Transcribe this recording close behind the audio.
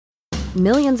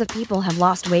Millions of people have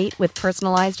lost weight with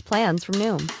personalized plans from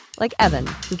Noom. Like Evan,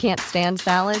 who can't stand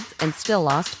salads and still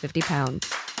lost 50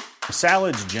 pounds.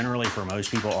 Salads generally for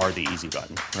most people are the easy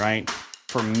button, right?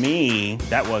 For me,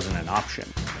 that wasn't an option.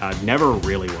 I never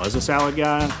really was a salad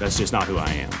guy. That's just not who I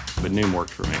am. But Noom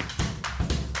worked for me.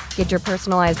 Get your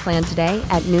personalized plan today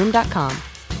at Noom.com.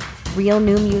 Real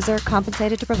Noom user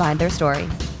compensated to provide their story.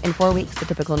 In 4 weeks, the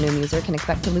typical Noom user can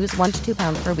expect to lose 1 to 2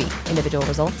 pounds per week. Individual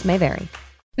results may vary.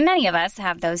 Many of us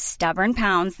have those stubborn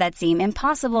pounds that seem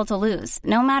impossible to lose,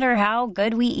 no matter how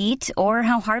good we eat or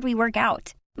how hard we work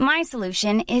out. My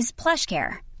solution is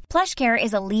PlushCare. PlushCare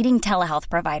is a leading telehealth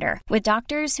provider with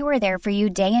doctors who are there for you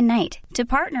day and night to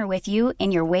partner with you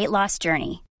in your weight loss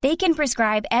journey. They can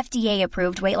prescribe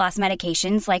FDA-approved weight loss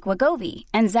medications like Wegovy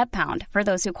and Zepbound for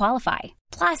those who qualify.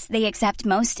 Plus, they accept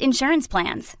most insurance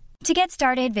plans. To get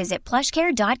started, visit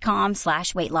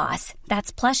plushcare.com/weightloss.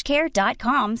 That's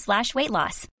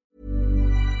plushcare.com/weightloss.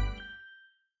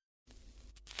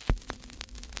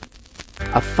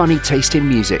 A funny taste in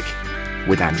music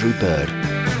with Andrew Bird.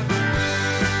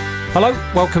 Hello,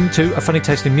 welcome to A Funny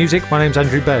Taste in Music. My name's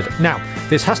Andrew Bird. Now,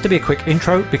 this has to be a quick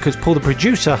intro because Paul the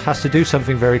producer has to do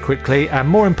something very quickly, and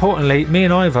more importantly, me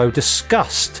and Ivo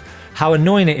discussed how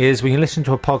annoying it is when you listen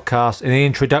to a podcast and the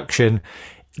introduction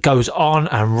goes on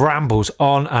and rambles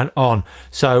on and on.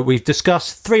 So we've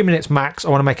discussed 3 minutes max. I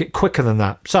want to make it quicker than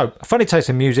that. So, A Funny Taste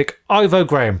in Music, Ivo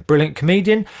Graham, brilliant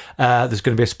comedian. There's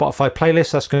going to be a Spotify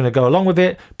playlist that's going to go along with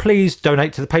it. Please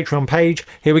donate to the Patreon page.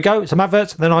 Here we go, some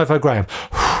adverts, then Ivo Graham.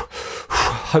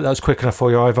 Hope that was quick enough for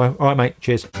you, Ivo. All right, mate,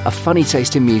 cheers. A Funny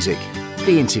Taste in Music,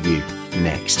 the interview,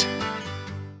 next.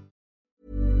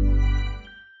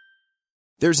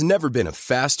 There's never been a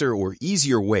faster or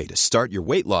easier way to start your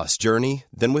weight loss journey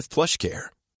than with PlushCare.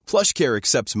 PlushCare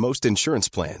accepts most insurance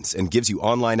plans and gives you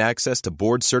online access to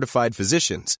board-certified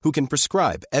physicians who can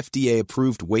prescribe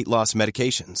FDA-approved weight loss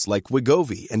medications like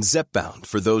Wegovy and Zepbound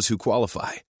for those who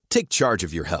qualify. Take charge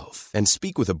of your health and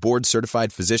speak with a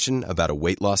board-certified physician about a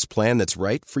weight loss plan that's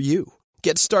right for you.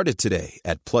 Get started today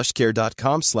at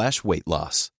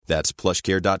plushcare.com/weightloss. That's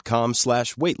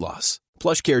plushcare.com/weightloss.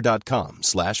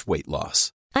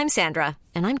 plushcare.com/weightloss. I'm Sandra,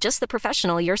 and I'm just the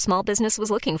professional your small business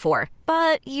was looking for.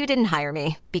 But you didn't hire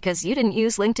me because you didn't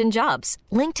use LinkedIn Jobs.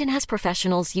 LinkedIn has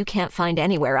professionals you can't find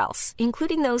anywhere else,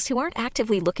 including those who aren't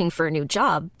actively looking for a new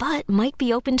job, but might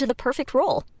be open to the perfect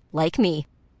role, like me.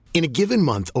 In a given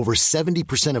month, over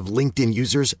 70% of LinkedIn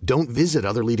users don't visit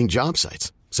other leading job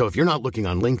sites. So if you're not looking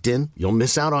on LinkedIn, you'll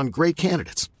miss out on great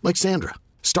candidates like Sandra.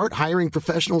 Start hiring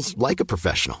professionals like a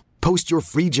professional. Post your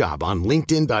free job on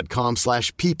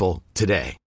linkedin.com/people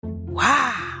today.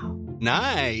 Wow.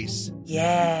 Nice.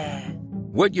 Yeah.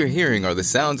 What you're hearing are the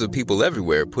sounds of people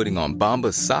everywhere putting on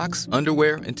Bombas socks,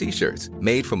 underwear, and T-shirts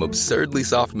made from absurdly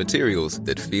soft materials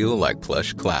that feel like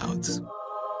plush clouds.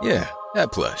 Yeah,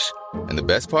 that plush. And the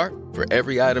best part? For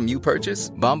every item you purchase,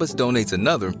 Bombas donates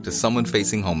another to someone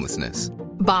facing homelessness.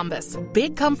 Bombas.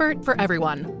 Big comfort for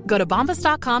everyone. Go to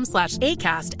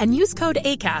bombas.com/ACAST and use code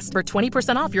ACAST for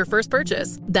 20% off your first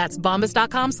purchase. That's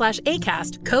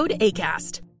bombas.com/ACAST. Code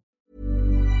ACAST.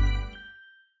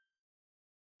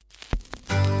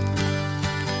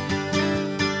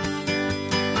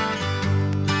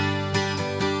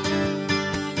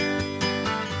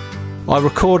 I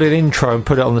recorded intro and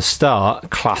put it on the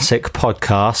start. Classic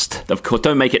podcast. Of course,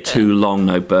 don't make it too long,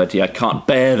 no, Birdie. I can't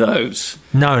bear those.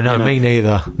 No, me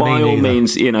neither. By all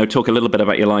means, talk a little bit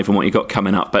about your life and what you got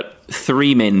coming up, but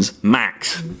 3 mins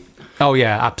max. Oh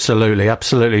yeah,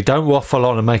 absolutely. Don't waffle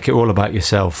on and make it all about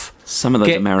yourself. Some of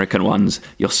those American ones,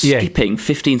 you're skipping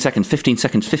 15 seconds, just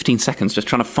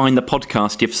trying to find the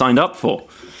podcast you've signed up for.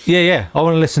 Yeah. I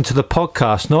want to listen to the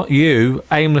podcast, not you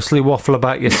aimlessly waffle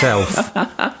about yourself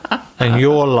and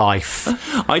your life.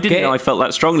 I didn't know I felt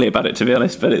that strongly about it, to be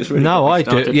honest, but it's really... No, I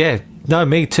do. Yeah. No,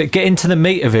 me too. Get into the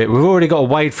meat of it. We've already got to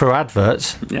wade through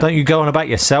adverts. Yeah. Don't you go on about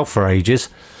yourself for ages.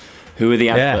 Who are the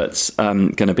adverts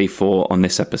going to be for on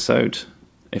this episode?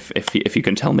 If you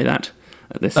can tell me that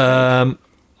at this stage.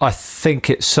 I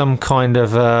think it's some kind of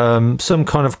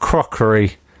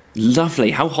crockery.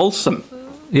 Lovely. How wholesome.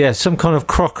 Yeah, some kind of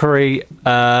crockery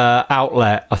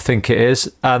outlet, I think it is,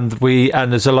 and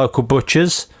there's a local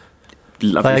butcher's.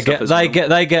 They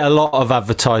get a lot of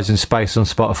advertising space on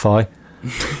Spotify.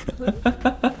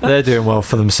 They're doing well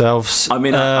for themselves. I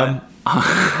mean, I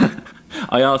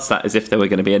asked that as if there were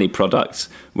going to be any products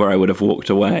where I would have walked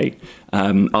away.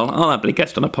 I'll happily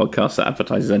guest on a podcast that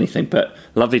advertises anything, but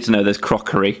lovely to know there's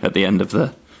crockery at the end of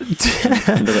the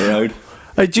end of the road.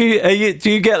 Do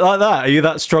you get like that? Are you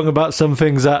that strong about some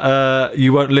things that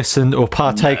you won't listen or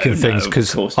partake in things?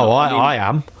 Because I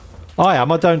am.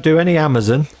 I don't do any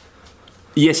Amazon.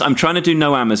 Yes, I'm trying to do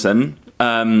no Amazon,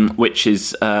 which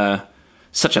is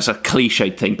such as a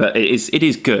cliched thing, but it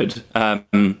is good.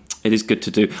 It is good to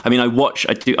do. I mean, I've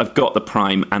got the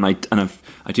Prime, and I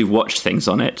do watch things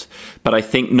on it. But I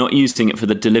think not using it for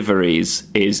the deliveries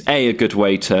is a good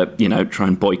way to try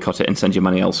and boycott it and send your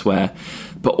money elsewhere.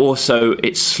 But also,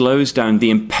 it slows down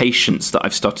the impatience that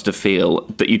I've started to feel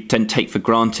that you tend to take for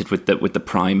granted with the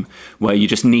Prime, where you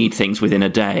just need things within a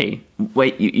day.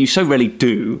 You so rarely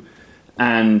do.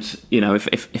 And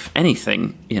if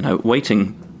anything,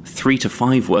 waiting 3 to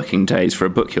 5 working days for a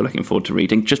book you're looking forward to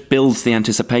reading just builds the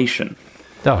anticipation.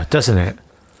 Oh, doesn't it?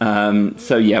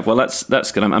 So yeah, well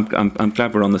that's good. I'm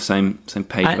glad we're on the same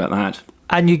page about that.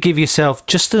 And you give yourself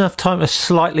just enough time to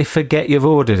slightly forget you've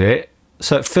ordered it,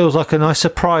 so it feels like a nice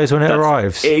surprise when it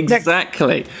arrives.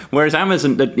 Exactly. Whereas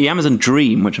Amazon, the Amazon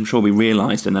dream, which I'm sure will be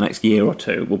realised in the next year or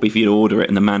two, will be for you to order it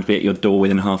and the man be at your door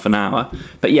within half an hour.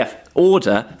 But yeah,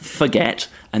 order, forget,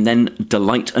 and then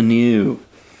delight anew.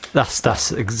 That's the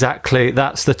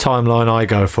timeline I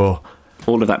go for.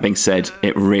 All of that being said,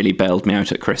 it really bailed me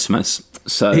out at Christmas.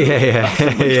 So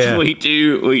yeah. we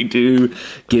do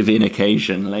give in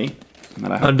occasionally. No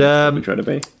matter how we try to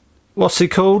be. What's he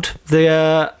called?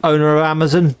 The owner of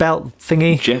Amazon belt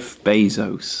thingy? Jeff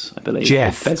Bezos, I believe.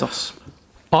 Jeff Bezos.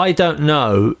 I don't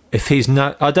know if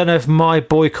I don't know if my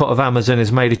boycott of Amazon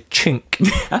has made a chink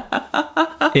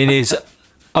in his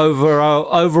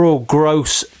overall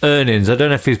gross earnings. I don't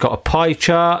know if he's got a pie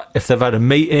chart, if they've had a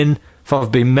meeting, if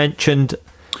I've been mentioned.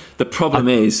 The problem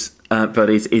is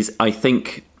I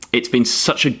think it's been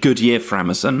such a good year for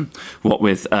Amazon, what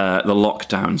with the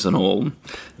lockdowns and all,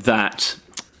 that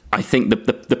I think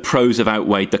the pros have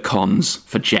outweighed the cons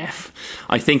for Jeff.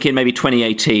 I think in maybe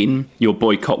 2018, your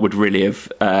boycott would really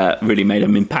have really made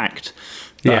an impact.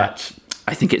 But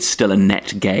I think it's still a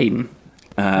net gain.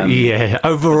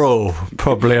 Overall,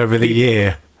 probably over the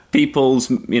year. People's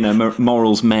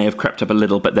morals may have crept up a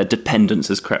little, but their dependence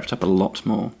has crept up a lot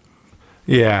more.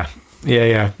 Yeah.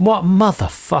 What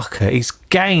motherfucker? He's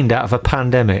gained out of a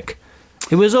pandemic.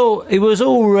 It was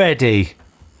already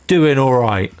doing all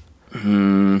right. I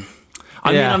mean,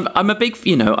 I'm a big,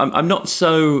 I'm not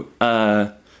so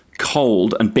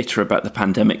cold and bitter about the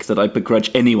pandemic that I begrudge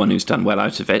anyone who's done well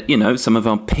out of it. Some of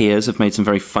our peers have made some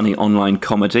very funny online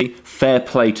comedy. Fair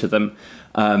play to them.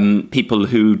 People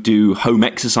who do home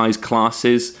exercise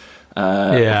classes.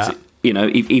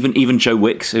 Even Joe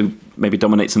Wicks, who maybe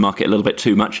dominates the market a little bit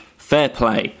too much. Fair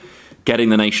play, getting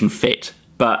the nation fit.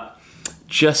 But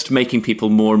just making people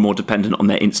more and more dependent on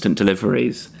their instant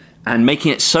deliveries and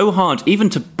making it so hard even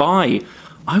to buy.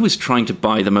 I was trying to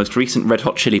buy the most recent Red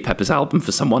Hot Chili Peppers album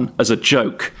for someone as a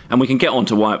joke, and we can get on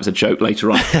to why it was a joke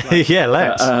later on. Yeah,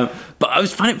 let's. But I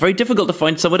was finding it very difficult to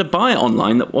find somewhere to buy it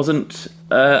online that wasn't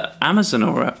Amazon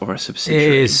or a subsidiary.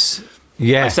 It is.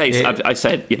 Yeah. I said, I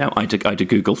had to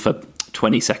Google for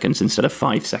 20 seconds instead of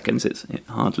 5 seconds. It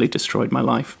hardly destroyed my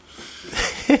life.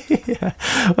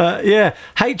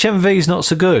 HMV's not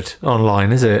so good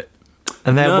online, is it?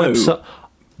 And their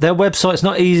website's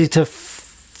not easy to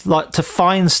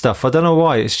find stuff. I don't know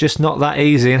why. It's just not that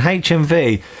easy. And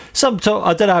HMV, I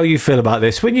don't know how you feel about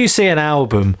this. When you see an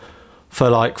album for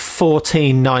like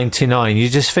 $14.99, you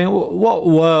just think, what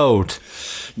world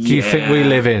do you think we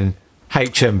live in?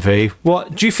 HMV.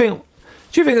 What do you think?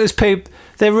 Do you think there's people?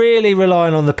 They're really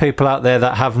relying on the people out there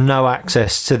that have no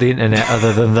access to the internet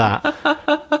other than that.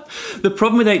 The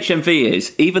problem with HMV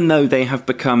is, even though they have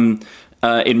become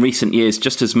in recent years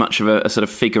just as much of a sort of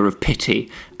figure of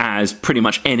pity as pretty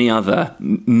much any other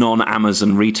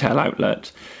non-Amazon retail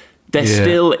outlet, they're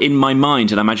still, in my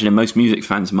mind, and I imagine in most music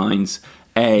fans' minds,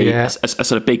 a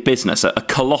sort of big business, a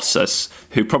colossus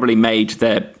who probably made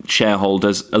their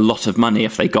shareholders a lot of money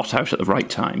if they got out at the right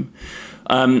time.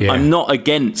 I'm not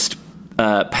against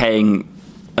paying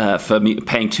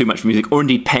too much for music, or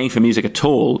indeed paying for music at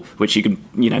all, which you can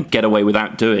get away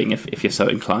without doing if you're so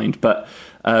inclined. But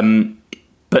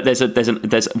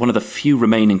there's one of the few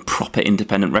remaining proper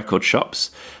independent record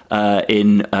shops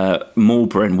in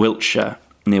Marlborough in Wiltshire,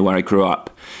 near where I grew up.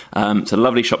 It's a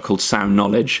lovely shop called Sound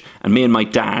Knowledge, and me and my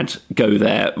dad go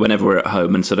there whenever we're at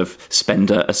home and sort of spend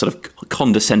a sort of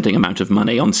condescending amount of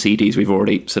money on CDs we've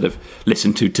already sort of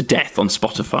listened to death on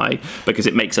Spotify, because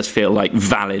it makes us feel like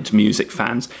valid music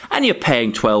fans. And you're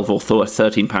paying £12 or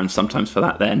 £13 sometimes for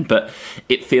that then, but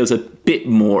it feels a bit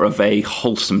more of a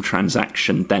wholesome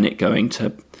transaction than it going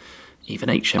to even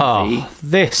HMV. Oh,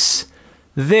 this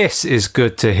is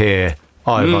good to hear,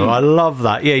 Ivo. I love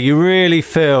that. Yeah, you really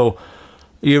feel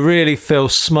you really feel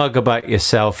smug about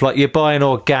yourself, like you're buying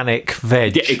organic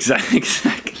veg. Yeah,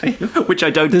 exactly. Which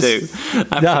I don't do.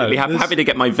 Absolutely happy to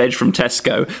get my veg from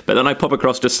Tesco, but then I pop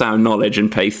across to Sound Knowledge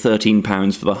and pay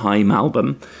 £13 for the Haim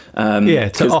album.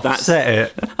 To offset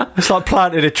it. It's like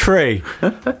planting a tree.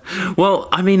 Well,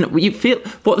 I mean, you feel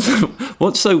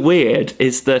what's so weird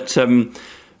is that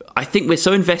I think we're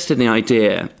so invested in the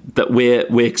idea that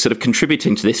we're sort of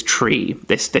contributing to this tree,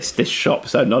 this shop,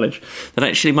 Sound Knowledge, that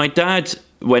actually my dad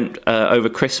went over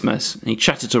Christmas and he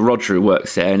chatted to Roger, who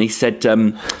works there, and he said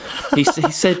he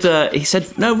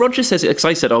said no, Roger says it, because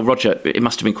I said, oh, Roger, it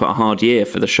must have been quite a hard year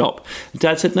for the shop.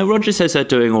 Dad said, no, Roger says they're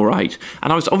doing all right,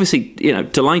 and I was obviously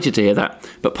delighted to hear that,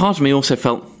 but part of me also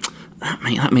felt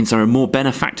that means there are more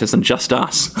benefactors than just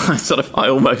us.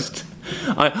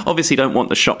 I obviously don't want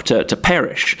the shop to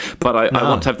perish, but I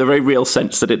want to have the very real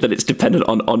sense that it's dependent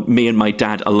on me and my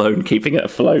dad alone keeping it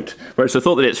afloat. Whereas the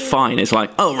thought that it's fine is like,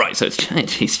 oh, right, so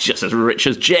he's just as rich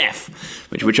as Jeff,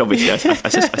 which obviously I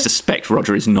suspect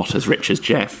Roger is not as rich as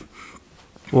Jeff.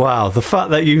 Wow, the fact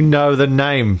that you know the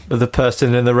name of the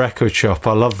person in the record shop,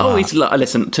 I love that. Oh,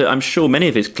 I'm sure many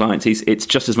of his clients, it's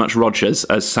just as much Rogers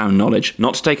as Sound Knowledge.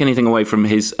 Not to take anything away from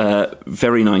his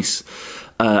very nice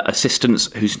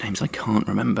assistants, whose names I can't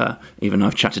remember, even though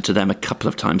I've chatted to them a couple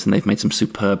of times and they've made some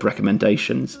superb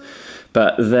recommendations.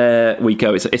 But there we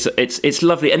go. It's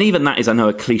lovely, and even that is, I know,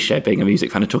 a cliche being a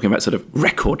music fan, talking about sort of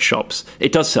record shops.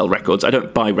 It does sell records. I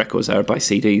don't buy records there; I buy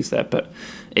CDs there. But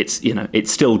it's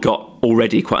still got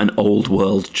already quite an old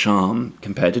world charm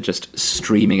compared to just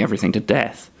streaming everything to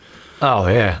death. Oh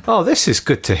yeah. Oh, this is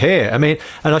good to hear. I mean,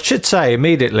 and I should say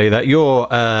immediately that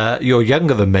you're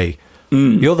younger than me.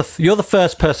 You're the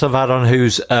first person I've had on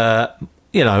who's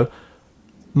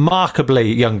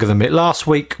markedly younger than me. Last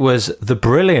week was the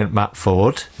brilliant Matt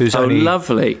Ford, who's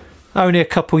only a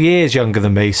couple years younger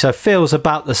than me, so feels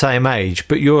about the same age,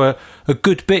 but you're a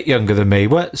good bit younger than me.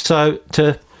 So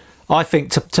I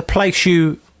think to place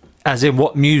you as in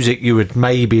what music you would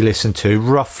maybe listen to,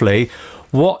 roughly,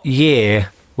 what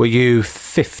year were you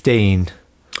 15?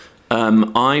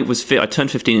 I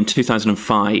turned 15 in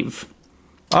 2005.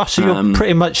 Oh, so you're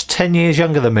pretty much 10 years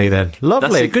younger than me then.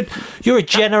 Lovely. Good. You're a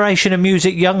generation of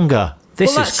music younger.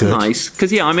 This is good. That's nice.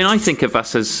 Because, I think of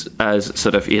us as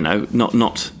sort of, not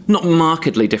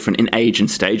markedly different in age and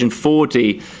stage. And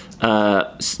Fordy,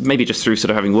 maybe just through sort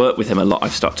of having worked with him a lot,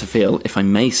 I've started to feel, if I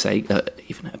may say,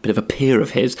 even a bit of a peer of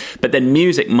his. But then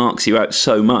music marks you out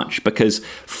so much because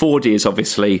Fordy is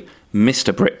obviously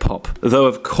Mr. Britpop. Though,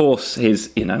 of course,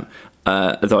 his, though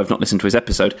I've not listened to his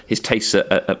episode, his tastes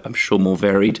are I'm sure more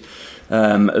varied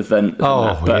than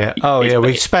that.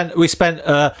 We spent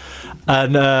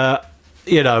an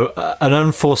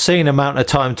unforeseen amount of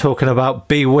time talking about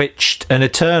Bewitched and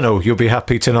Eternal. You'll be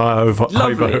happy to know over.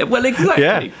 Lovely. Well, exactly.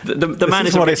 Yeah. The man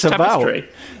is what a it's tapestry.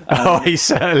 About. He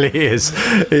certainly is.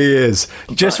 He is.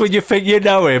 Just when you think you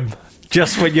know him,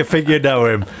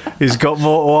 he's got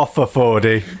more to offer,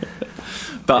 Fordy.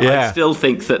 But I still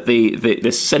think that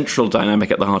the central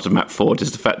dynamic at the heart of Matt Ford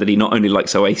is the fact that he not only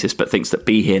likes Oasis, but thinks that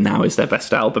Be Here Now is their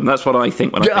best album. That's what I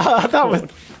think when I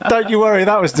think don't you worry,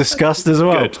 that was discussed as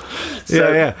well. Good.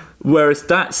 So, whereas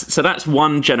that's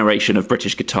one generation of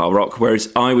British guitar rock, whereas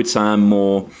I would say I'm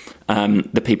more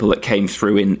the people that came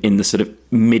through in the sort of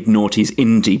mid-noughties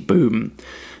indie boom.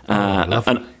 I'm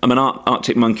an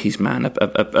Arctic Monkeys man,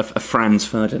 a Franz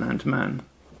Ferdinand man.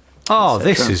 Oh,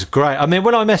 this is great. I mean,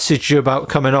 when I messaged you about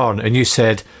coming on and you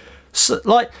said,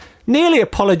 nearly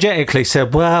apologetically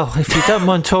said, well, if you don't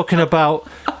mind talking about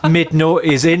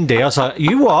mid-noughties indie, I was like,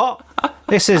 you what?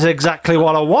 This is exactly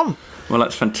what I want. Well,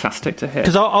 that's fantastic to hear.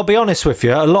 Because I'll be honest with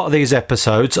you, a lot of these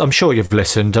episodes, I'm sure you've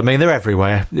listened. I meing, they're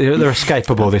everywhere. They're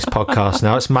escapable, this podcast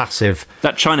now. It's massive.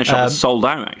 That China shop is sold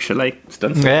out, actually. It's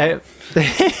done so. Yeah.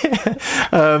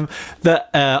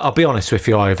 I'll be honest with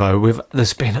you, Ivo.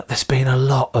 There's been a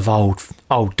lot of old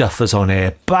duffers on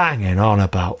here banging on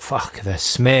about the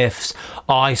Smiths.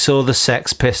 I saw the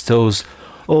Sex Pistols,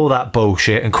 all that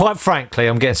bullshit. And quite frankly,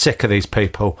 I'm getting sick of these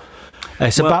people.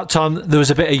 It's about time there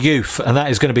was a bit of youth, and that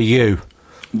is going to be you.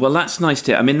 Well, that's nice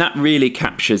to hear. I mean, that really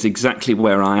captures exactly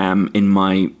where I am in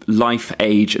my life,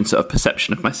 age, and sort of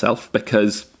perception of myself.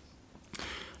 Because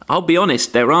I'll be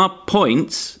honest, there are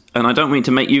points. And I don't mean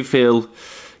to make you feel,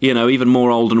 even more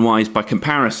old and wise by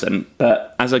comparison.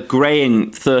 But as a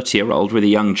greying 30-year-old with a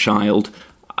young child,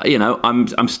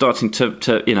 I'm starting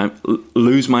to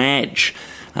lose my edge.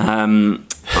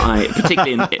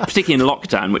 Particularly in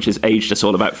lockdown, which has aged us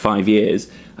all about 5 years.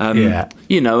 And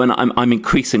I'm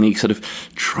increasingly sort of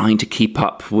trying to keep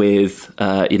up with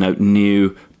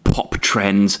new pop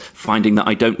trends, finding that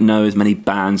I don't know as many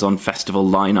bands on festival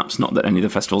lineups. Not that any of the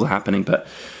festivals are happening, but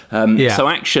so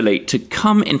actually to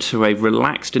come into a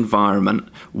relaxed environment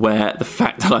where the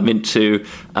fact that I'm into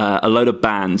a load of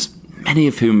bands, many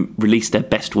of whom released their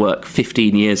best work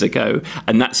 15 years ago,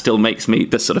 and that still makes me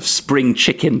the sort of spring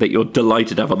chicken that you're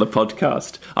delighted of on the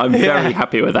podcast. I'm very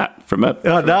happy with that from a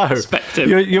perspective.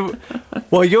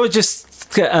 You're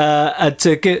just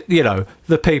to get,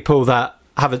 the people that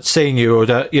haven't seen you, or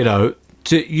that,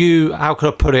 how can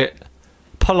I put it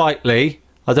politely?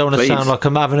 I don't want to sound like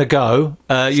I'm having a go.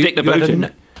 Stick the boot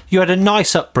in. You had a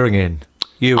nice upbringing.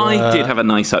 I did have a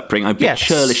nice upbringing. I'd be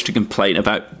churlish to complain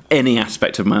about any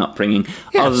aspect of my upbringing,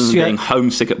 other than being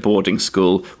homesick at boarding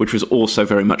school, which was also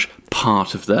very much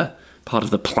part of the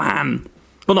plan.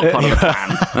 Well, not part of the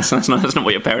plan. That's not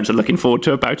what your parents are looking forward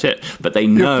to about it, but they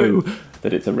know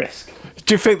that it's a risk.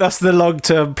 Do you think that's the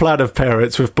long-term plan of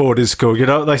parents with boarding school? You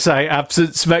know what they say,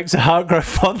 absence makes the heart grow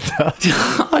fonder.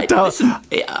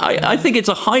 I think it's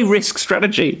a high-risk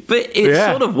strategy, but it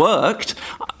sort of worked.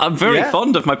 I'm very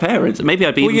fond of my parents. Maybe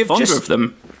I'd be even fonder of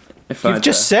them. You've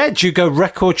just said you go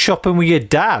record shopping with your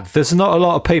dad. There's not a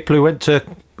lot of people who went to,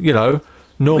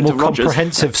 normal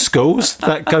comprehensive schools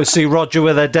that go see Roger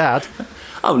with their dad.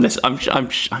 Oh, listen,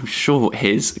 I'm sure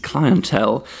his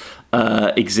clientele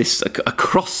exists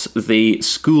across the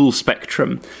school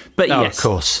spectrum, but yes, of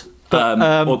course. But,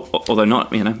 although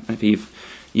not, maybe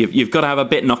you've got to have a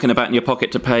bit knocking about in your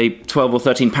pocket to pay £12 or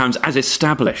 £13 as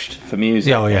established for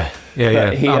music. Oh yeah.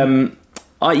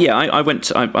 I went.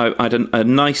 I had a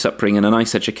nice upbringing, a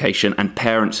nice education, and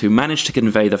parents who managed to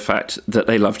convey the fact that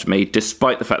they loved me,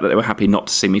 despite the fact that they were happy not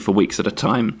to see me for weeks at a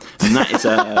time. And that is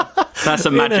that's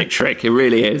a magic trick. It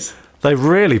really is. They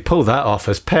really pull that off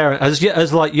as parents,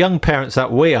 as like young parents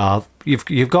that we are.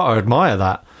 You've got to admire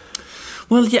that.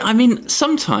 Well, yeah. I mean,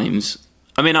 sometimes.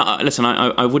 I mean, listen.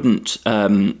 I wouldn't.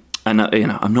 And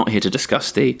I'm not here to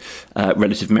discuss the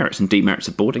relative merits and demerits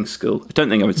of boarding school. I don't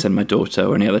think I would send my daughter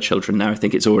or any other children now. I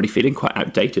think it's already feeling quite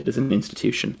outdated as an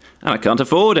institution, and I can't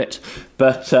afford it.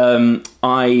 But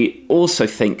I also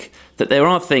think that there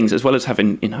are things, as well as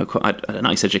having quite a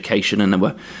nice education, and there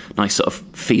were nice sort of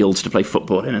fields to play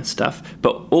football in and stuff.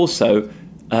 But also,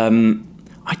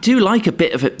 I do like a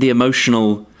bit of the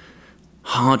emotional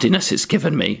hardiness it's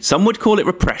given me. Some would call it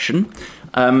repression,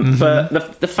 but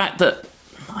the fact that,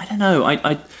 I don't know,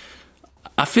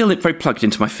 I feel it very plugged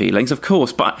into my feelings, of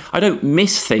course, but I don't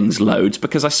miss things loads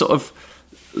because I sort of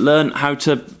learned how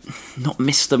to not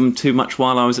miss them too much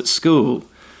while I was at school.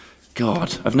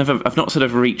 God, I've not sort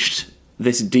of reached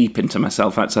this deep into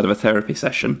myself outside of a therapy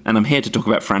session, and I'm here to talk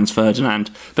about Franz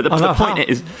Ferdinand. But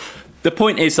the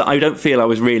point is that I don't feel I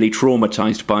was really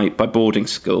traumatised by boarding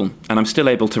school, and I'm still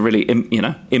able to really,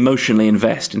 emotionally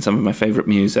invest in some of my favourite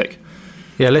music.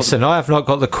 Yeah, listen, I have not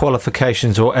got the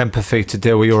qualifications or empathy to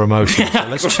deal with your emotions.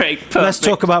 So let's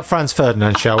talk about Franz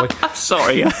Ferdinand, shall we?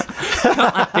 Sorry, cut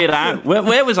that bit out.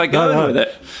 Where was I going with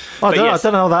it? I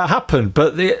don't know how that happened,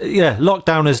 but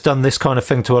lockdown has done this kind of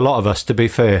thing to a lot of us. To be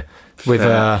fair, we've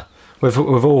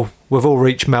all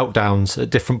reached meltdowns at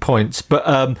different points,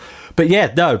 but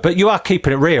you are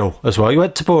keeping it real as well. You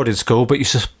went to boarding school, but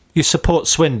you support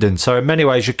Swindon, so in many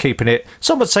ways you're keeping it.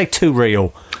 Some would say too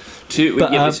real.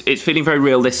 It's feeling very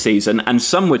real this season, and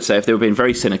some would say, if they were being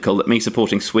very cynical, that me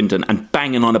supporting Swindon and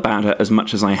banging on about it as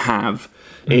much as I have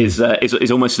is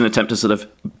almost an attempt to sort of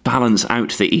balance out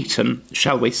the Eton,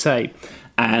 shall we say?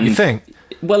 And you think?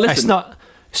 Well, listen,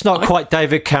 it's not quite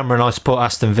David Cameron. I support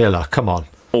Aston Villa. Come on,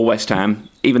 or West Ham.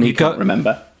 Even he can't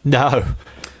remember. No.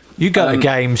 You go to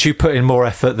games, you put in more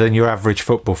effort than your average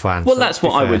football fan. Well, that's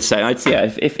what I would say.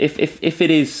 If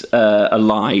it is a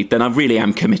lie, then I really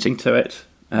am committing to it.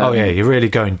 You're really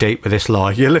going deep with this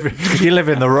lie. You live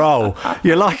in the role.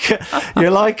 You're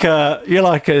like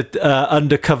a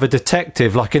undercover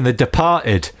detective, like in The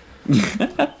Departed.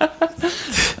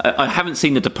 I haven't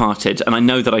seen The Departed, and I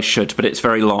know that I should, but it's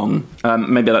very long.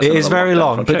 Maybe that's it is very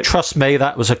long, project. But trust me,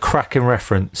 that was a cracking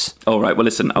reference. All right, well,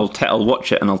 listen, I'll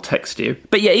watch it and I'll text you.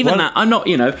 But yeah, that, I'm not,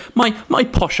 my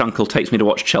posh uncle takes me to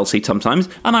watch Chelsea sometimes,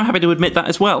 and I'm happy to admit that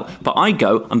as well. But I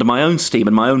go under my own steam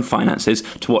and my own finances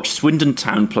to watch Swindon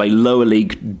Town play lower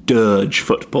league dirge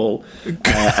football,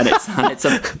 and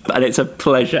it's a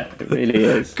pleasure. It really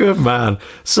is. Good man.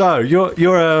 So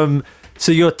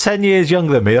you're 10 years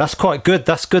younger than me. That's quite good.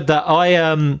 That's good that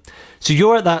so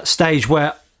you're at that stage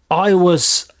where I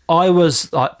was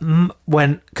like,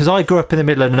 because I grew up in the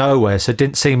middle of nowhere, so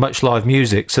didn't see much live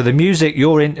music. So the music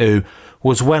you're into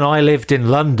was when I lived in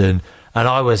London, and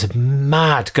I was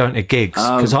mad going to gigs.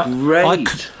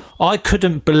 Great. I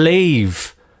couldn't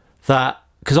believe that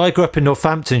because I grew up in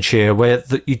Northamptonshire, where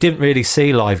you didn't really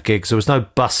see live gigs. There was no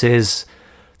buses.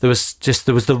 There was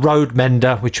the Road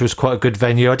Mender, which was quite a good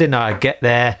venue. I didn't know how to get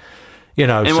there.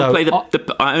 Anyone play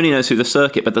I only know through the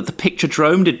circuit, but the Picture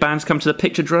Drome. Did bands come to the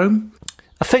Picture Drome?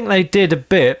 I think they did a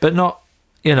bit, but not.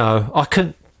 I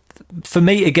couldn't. For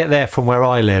me to get there from where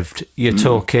I lived, you're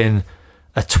talking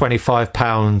a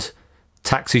 £25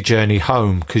 taxi journey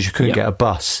home because you couldn't get a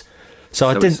bus. So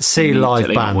I didn't see live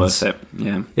bands.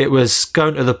 It was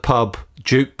going to the pub.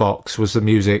 Jukebox was the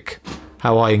music.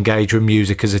 How I engaged with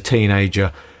music as a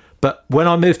teenager. But when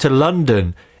I moved to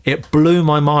London, it blew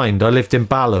my mind. I lived in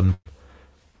Balham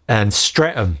and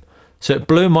Streatham. So it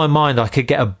blew my mind I could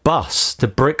get a bus to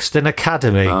Brixton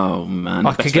Academy. Oh, man.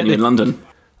 Best venue in London.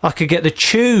 I could get the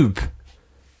tube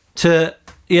to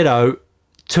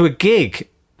a gig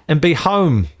and be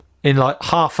home in like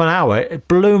half an hour. It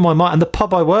blew my mind. And the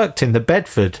pub I worked in, the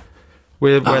Bedford,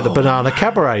 where the Banana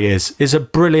Cabaret is a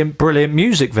brilliant, brilliant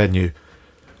music venue.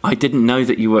 I didn't know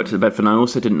that you worked at the Bedford, and I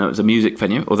also didn't know it was a music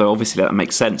venue, although obviously that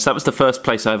makes sense. That was the first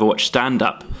place I ever watched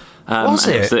stand-up. Was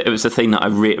it? It was the thing that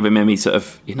made me sort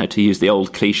of, to use the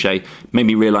old cliche, made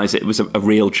me realise it was a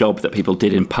real job that people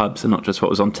did in pubs and not just what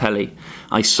was on telly.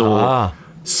 I saw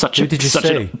Who did you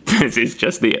see? This is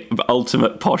just the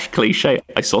ultimate posh cliche.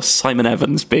 I saw Simon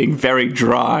Evans being very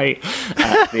dry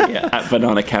at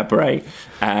Banana Cabaret,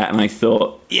 and I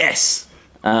thought, yes,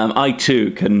 I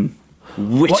too can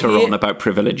witter on about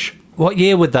privilege. What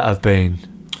year would that have been?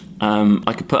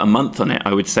 I could put a month on it.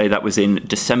 I would say that was in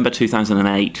December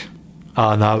 2008.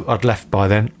 Oh no, I'd left by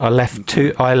then. I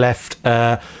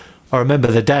remember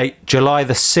the date, July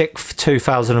the 6th,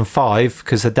 2005,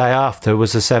 because the day after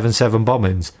was the 7/7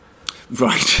 bombings.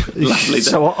 Right, lovely.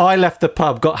 So I left the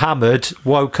pub, got hammered,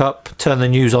 woke up, turned the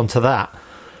news onto that.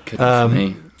 Goodness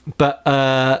me. But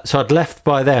so I'd left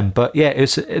by then. But yeah,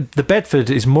 the Bedford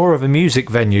is more of a music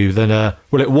venue than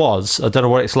it was. I don't know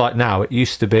what it's like now. It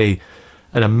used to be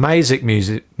an amazing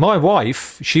music. My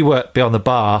wife, she worked beyond the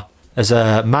bar as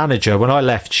a manager. When I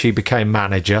left, she became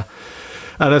manager.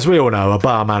 And as we all know, a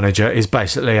bar manager is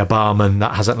basically a barman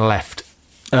that hasn't left.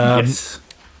 Yes.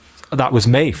 That was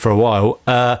me for a while.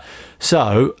 But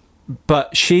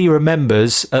she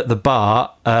remembers at the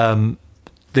bar,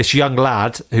 this young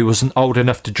lad who wasn't old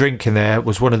enough to drink in there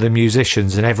was one of the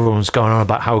musicians, and everyone was going on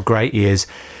about how great he is.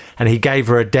 And he gave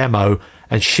her a demo,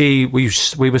 and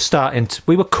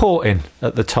we were courting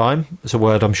at the time. It's a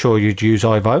word I'm sure you'd use,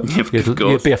 Ivo.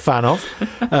 You'd be a fan of.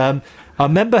 I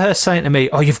remember her saying to me,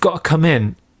 "Oh, you've got to come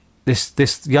in.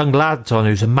 This young lad's on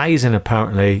who's amazing.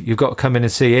 Apparently, you've got to come in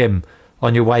and see him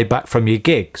on your way back from your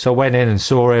gig." So I went in and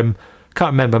saw him.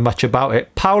 Can't remember much about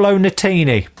it. Paolo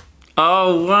Nutini.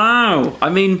 Oh wow! I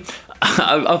mean,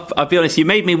 I'll be honest. You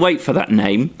made me wait for that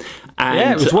name. And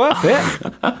yeah, it was worth it.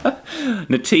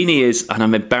 Nutini is, and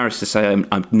I'm embarrassed to say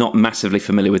I'm not massively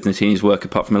familiar with Nutini's work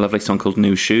apart from a lovely song called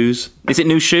 "New Shoes." Is it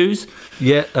 "New Shoes"?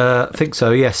 Yeah, I think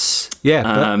so. Yes.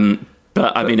 Yeah.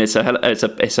 But I mean, it's a hell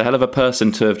of a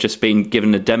person to have just been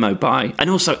given a demo by, and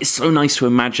also it's so nice to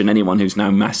imagine anyone who's now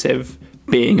massive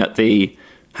being at the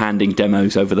handing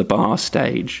demos over the bar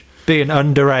stage, being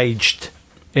underaged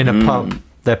in a pub.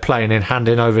 They're playing in,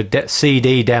 handing over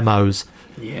CD demos.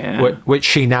 Yeah, which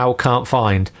she now can't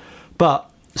find. But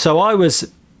so I was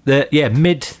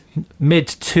mid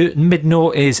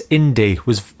noughties indie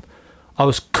I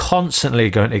was constantly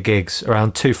going to gigs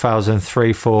around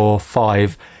 2003, 4,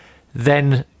 5.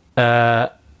 Then right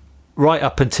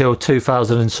up until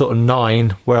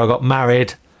 2009, where I got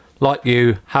married, like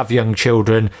you, have young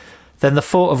children. Then the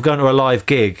thought of going to a live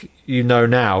gig,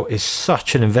 now, is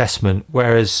such an investment.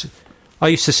 Whereas I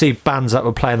used to see bands that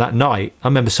were playing that night. I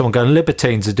remember someone going,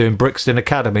 Libertines are doing Brixton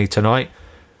Academy tonight.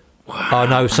 Wow. I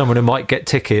know someone who might get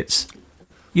tickets.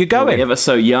 You're going. You're ever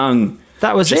so young.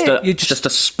 That was it. Just a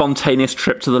spontaneous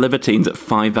trip to the Libertines at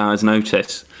 5 hours'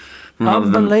 notice.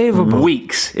 Unbelievable.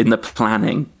 Weeks in the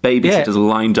planning. Babysitters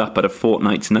lined up at a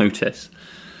fortnight's notice.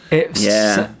 It's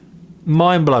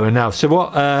mind-blowing now. So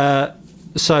what...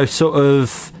 So sort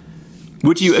of...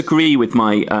 Would you agree with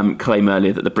my claim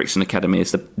earlier that the Brixton Academy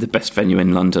is the best venue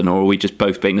in London, or are we just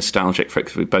both being nostalgic for it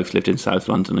because we both lived in South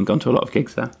London and gone to a lot of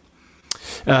gigs there?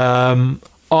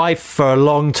 I, for a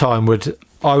long time, would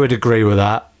agree with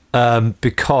that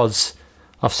because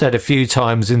I've said a few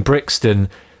times in Brixton,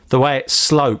 the way it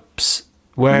slopes,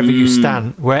 wherever you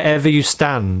stand,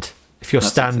 if you're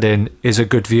standing, is a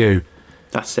good view.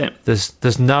 That's it.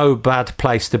 There's no bad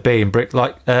place to be in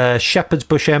Shepherd's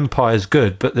Bush Empire is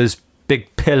good, but there's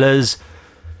big pillars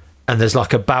and there's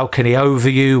like a balcony over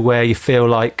you where you feel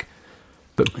like...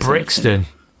 But Brixton,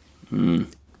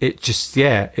 it just,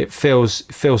 it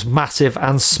feels massive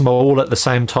and small at the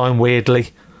same time,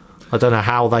 weirdly. I don't know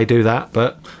how they do that,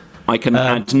 but I can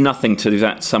add nothing to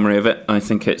that summary of it. I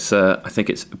think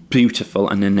it's beautiful,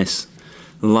 and in this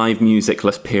live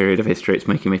musicless period of history, it's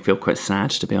making me feel quite sad,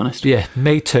 to be honest. Yeah,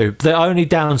 me too. The only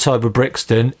downside with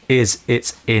Brixton is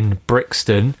it's in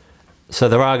Brixton, so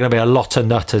there are going to be a lot of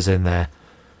nutters in there.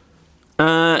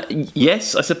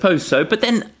 Yes, I suppose so. But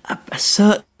then a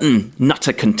certain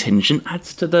nutter contingent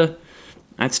adds to the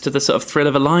sort of thrill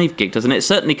of a live gig, doesn't it?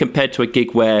 Certainly compared to a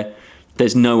gig where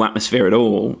there's no atmosphere at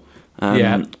all,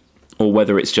 or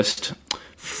whether it's just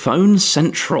phone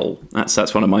central.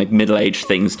 That's one of my middle-aged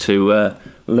things to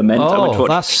lament. I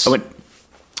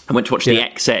went to watch the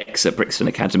XX at Brixton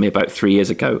Academy about 3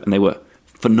 years ago, and they were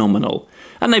phenomenal.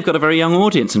 And they've got a very young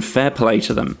audience, and fair play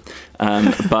to them.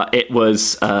 But it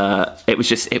was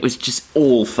just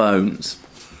all phones.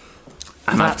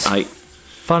 And that's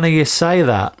funny you say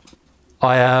that.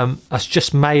 That's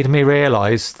just made me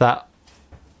realise that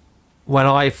when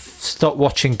I stopped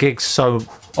watching gigs so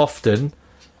often,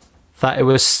 that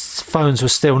phones were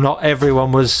still not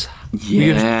everyone was.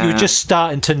 You were just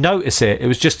starting to notice it. It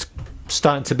was just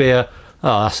starting to be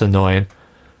that's annoying.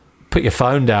 Put your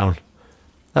phone down.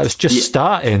 That was just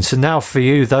starting. So now for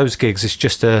you, those gigs, it's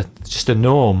just a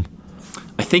norm.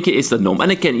 I think it is the norm. And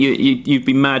again, you'd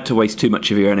be mad to waste too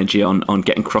much of your energy on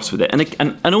getting cross with it.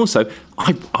 And also,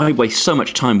 I waste so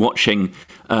much time watching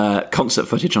concert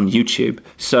footage on YouTube.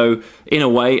 So in a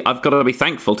way, I've got to be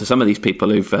thankful to some of these people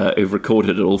who've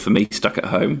recorded it all for me, stuck at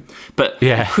home. But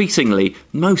increasingly,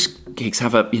 most gigs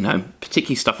have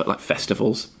particularly stuff at like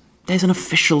festivals. There's an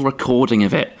official recording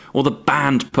of it, or the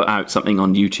band put out something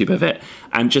on YouTube of it,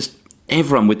 and just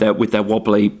everyone with their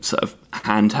wobbly sort of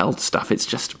handheld stuff.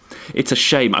 It's a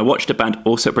shame. I watched a band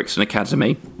also at Brixton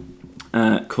Academy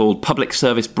called Public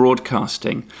Service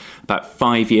Broadcasting about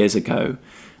 5 years ago,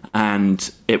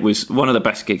 and it was one of the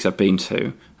best gigs I've been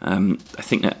to. I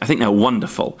think they're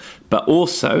wonderful, but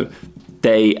also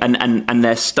they and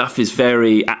their stuff is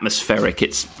very atmospheric.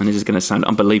 And this is going to sound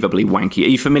unbelievably wanky. Are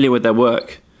you familiar with their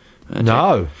work?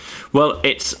 No. Well,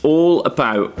 it's all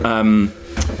about.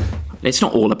 It's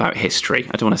not all about history.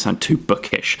 I don't want to sound too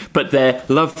bookish, but they're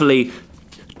lovely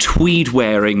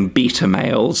tweed-wearing beta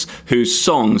males whose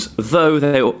songs, though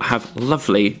they have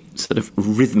lovely sort of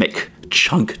rhythmic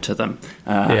chunk to them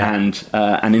and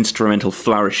instrumental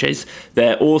flourishes,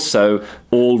 they're also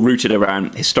all rooted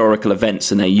around historical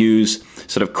events, and they use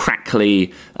sort of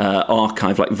crackly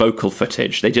archive like vocal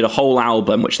footage. They did a whole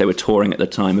album which they were touring at the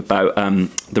time about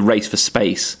the race for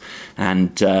space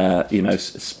and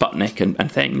Sputnik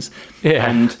and things.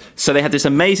 And so they had this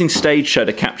amazing stage show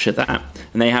to capture that,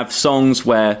 and they have songs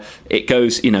where it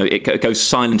goes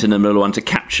silent in the middle one to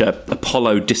capture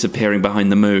Apollo disappearing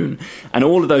behind the moon, and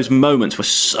all of those moments were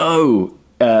so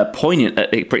poignant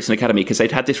at the Brixton Academy because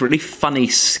they'd had this really funny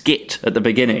skit at the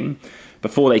beginning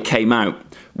before they came out,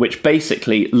 which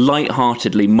basically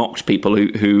lightheartedly mocked people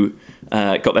who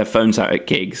got their phones out at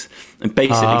gigs, and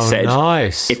basically said,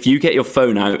 if you get your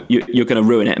phone out, you're going to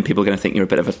ruin it, and people are going to think you're a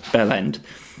bit of a bellend.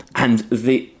 And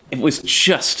it was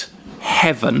just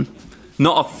heaven.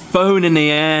 Not a phone in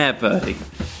the air, Bertie.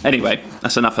 Anyway,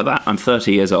 that's enough of that. I'm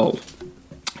 30 years old.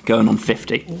 Going on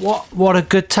 50. What a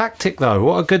good tactic, though.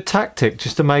 What a good tactic,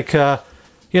 just to make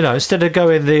instead of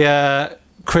going the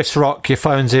Chris Rock, your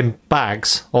phone's in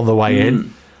bags on the way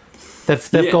in,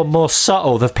 they've gone more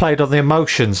subtle. They've played on the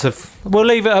emotions. We'll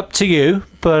leave it up to you,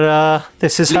 but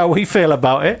this is how we feel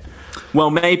about it. Well,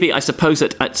 maybe, I suppose,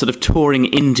 at sort of touring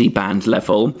indie band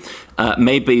level,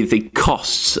 maybe the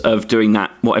costs of doing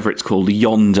that, whatever it's called,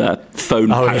 Yonder phone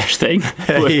pouch thing,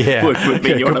 would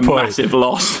mean you're on a massive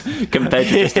loss compared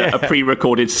to just a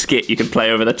pre-recorded skit you can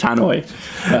play over the tannoy.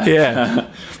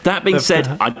 That being said,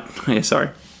 sorry.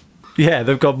 Yeah,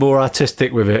 they've got more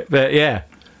artistic with it, but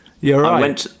you're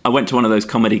right. I went to one of those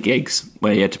comedy gigs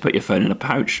where you had to put your phone in a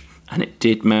pouch, and it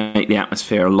did make the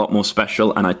atmosphere a lot more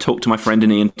special, and I talked to my friend in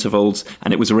the intervals,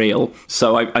 and it was real.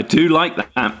 So I do like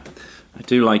that. I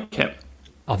do like it.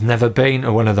 I've never been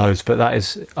to one of those, but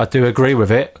I do agree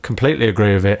with it, completely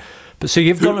agree with it. But so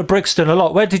you've gone to Brixton a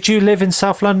lot. Where did you live in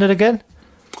South London again?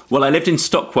 Well, I lived in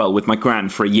Stockwell with my gran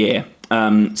for a year,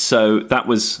 so that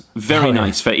was very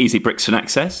nice for easy Brixton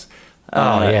access.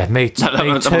 Me too.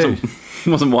 That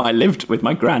wasn't why I lived with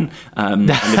my gran. I lived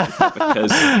with her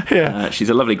because she's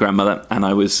a lovely grandmother, and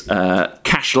I was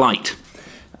cash light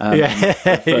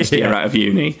the first year out of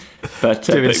uni. But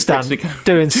doing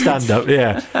stand-up,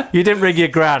 You didn't ring your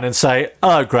gran and say,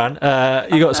 "Oh, gran,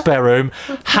 you got a spare room."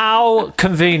 How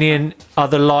convenient are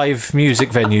the live music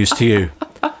venues to you?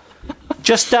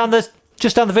 Just down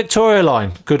Just down the Victoria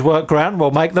line. Good work, Gran. We'll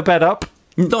make the bed up.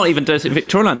 Not even does it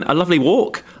Victoria Line. A lovely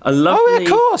walk. Yeah, of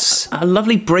course. A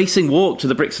lovely bracing walk to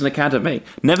the Brixton Academy.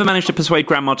 Never managed to persuade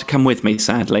Grandma to come with me,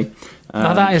 sadly.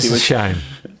 That is a shame.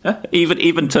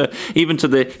 Even to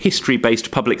the history-based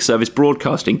public service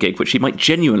broadcasting gig, which she might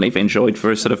genuinely have enjoyed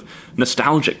for a sort of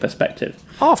nostalgic perspective.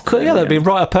 Oh, of course, yeah, that'd be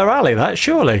right up her alley, that,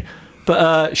 surely.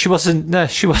 But she wasn't. No,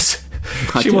 she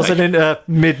wasn't into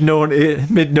mid-noughties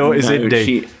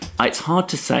indie. It's hard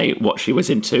to say what she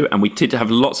was into, and we did have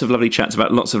lots of lovely chats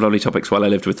about lots of lovely topics while I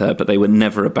lived with her, but they were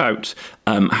never about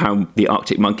how the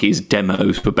Arctic Monkeys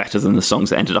demos were better than the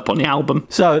songs that ended up on the album.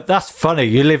 So that's funny.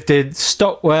 You lived in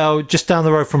Stockwell, just down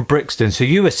the road from Brixton. So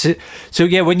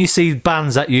when you see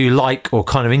bands that you like or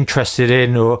kind of interested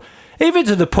in, or even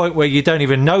to the point where you don't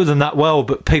even know them that well,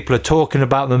 but people are talking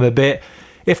about them a bit,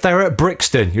 if they were at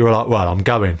Brixton, you were like, well, I'm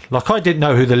going. Like, I didn't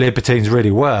know who the Libertines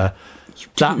really were.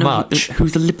 That much. Who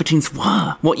the Libertines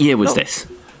were? What year was this?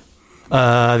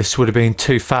 This would have been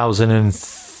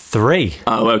 2003.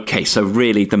 Oh, okay. So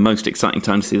really, the most exciting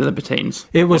time to see the Libertines.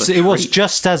 It was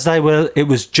just as they were. It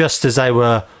was just as they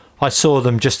were. I saw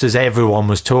them just as everyone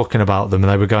was talking about them,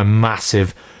 and they were going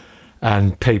massive.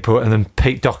 And then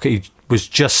Pete Doherty was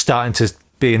just starting to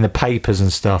be in the papers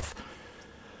and stuff.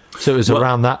 So it was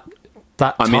around that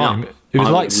time. It was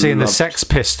like seeing the Sex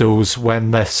Pistols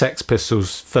when the Sex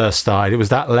Pistols first started. It was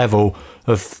that level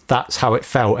of, that's how it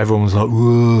felt. Everyone was like,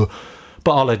 whoa.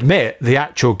 But I'll admit, the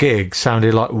actual gig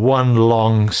sounded like one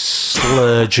long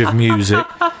slurge of music.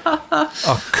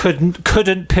 I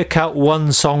couldn't pick out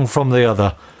one song from the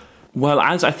other. Well,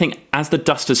 as the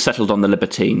dust has settled on the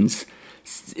Libertines,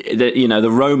 the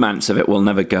romance of it will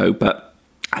never go. But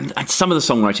and some of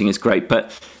the songwriting is great,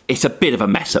 but it's a bit of a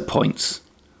mess at points.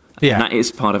 Yeah, and that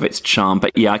is part of its charm.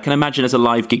 But yeah, I can imagine as a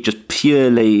live gig, just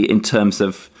purely in terms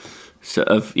of sort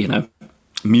of,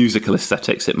 musical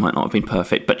aesthetics, it might not have been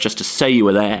perfect. But just to say you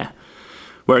were there.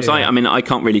 Whereas I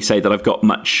can't really say that I've got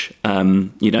much, I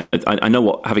know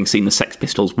what having seen the Sex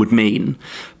Pistols would mean,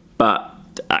 but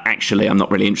actually I'm not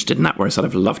really interested in that, whereas I'd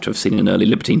have loved to have seen an early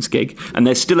Libertines gig. And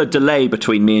there's still a delay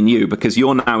between me and you, because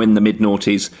you're now in the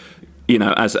mid-noughties,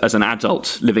 as an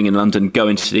adult living in London,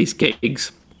 going to these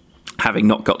gigs, having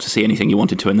not got to see anything you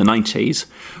wanted to in the 90s,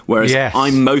 whereas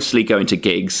I'm mostly going to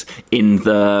gigs in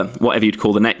the, whatever you'd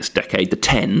call the next decade, the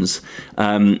 10s,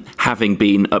 having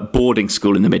been at boarding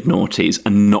school in the mid-noughties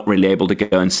and not really able to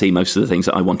go and see most of the things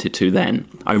that I wanted to then.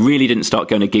 I really didn't start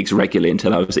going to gigs regularly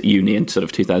until I was at uni in sort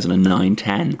of 2009,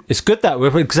 10. It's good that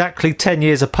we're exactly 10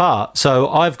 years apart, so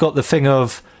I've got the thing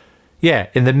of,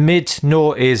 in the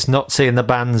mid-noughties, not seeing the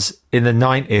bands in the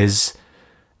 90s,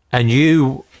 and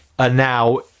you are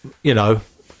now,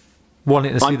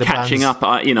 wanting to see the bands. I'm catching up.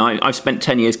 I've spent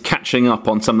 10 years catching up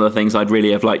on some of the things I'd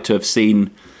really have liked to have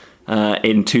seen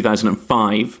in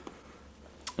 2005.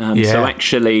 So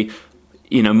actually,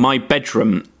 my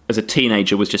bedroom as a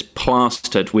teenager was just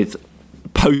plastered with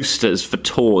posters for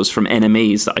tours from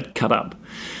NMEs that I'd cut up.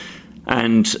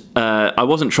 And I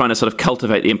wasn't trying to sort of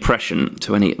cultivate the impression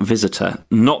to any visitor,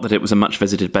 not that it was a much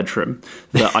visited bedroom,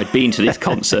 that I'd been to these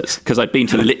concerts, because I'd been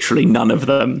to literally none of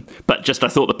them, but just I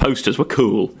thought the posters were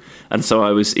cool. And so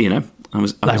I was, I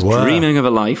was dreaming of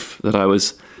a life that I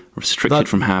was restricted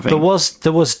from having.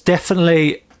 There was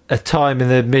definitely a time in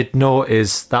the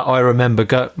mid-noughties that I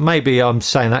remember, maybe I'm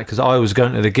saying that because I was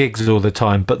going to the gigs all the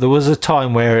time, but there was a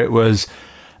time where it was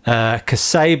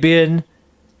Kasabian,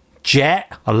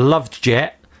 Jet, I loved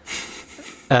Jet.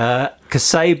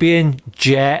 Kasabian,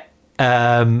 Jet,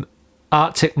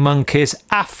 Arctic Monkeys,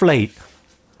 Athlete.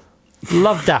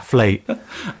 Loved Athlete.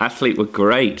 Athlete were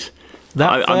great.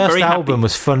 That first album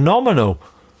was phenomenal.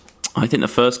 I think the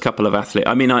first couple of Athlete...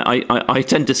 I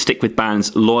tend to stick with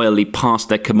bands loyally past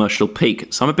their commercial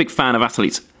peak. So I'm a big fan of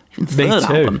Athlete's third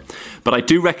album. But I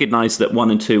do recognise that 1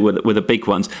 and 2 were the big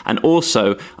ones. And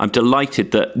also, I'm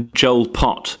delighted that Joel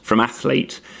Pott from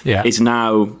Athlete is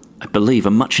now, I believe,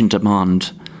 a much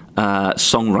in-demand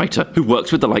songwriter who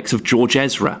works with the likes of George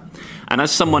Ezra. And as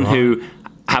someone I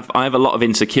have a lot of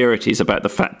insecurities about the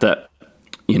fact that,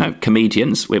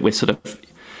 comedians, we're sort of...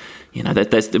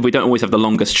 we don't always have the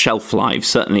longest shelf lives.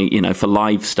 Certainly, for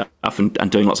live stuff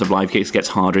and doing lots of live gigs gets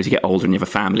harder as you get older and you have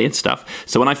a family and stuff.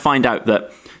 So when I find out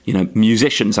that,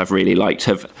 musicians I've really liked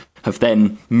have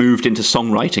then moved into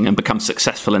songwriting and become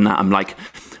successful in that, I'm like,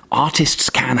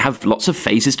 artists can have lots of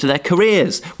phases to their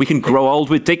careers. We can grow old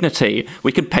with dignity.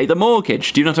 We can pay the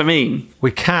mortgage. Do you know what I mean?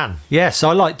 We can. Yes,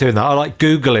 I like doing that. I like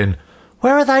Googling,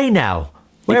 where are they now?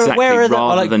 Where exactly, are they?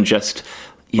 Rather than just...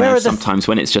 sometimes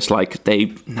when it's just like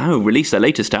they now release their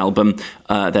latest album,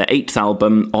 their 8th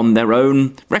album on their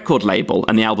own record label,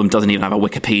 and the album doesn't even have a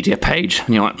Wikipedia page,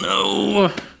 and you're like,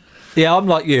 no. Yeah, I'm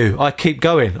like you. I keep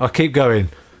going.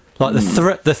 Like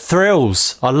the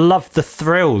Thrills. I love the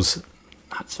Thrills.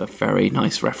 That's a very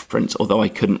nice reference, although I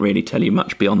couldn't really tell you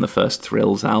much beyond the first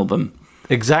Thrills album.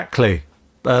 Exactly.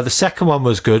 The second one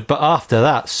was good, but after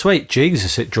that, sweet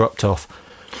Jesus, it dropped off.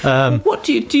 What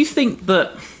do you think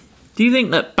that? Do you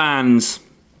think that bands?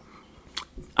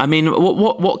 I mean,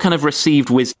 what kind of received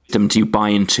wisdom do you buy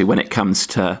into when it comes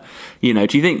to, do you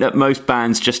think that most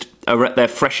bands just are at their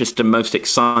freshest and most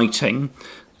exciting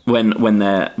when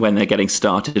they're getting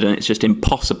started, and it's just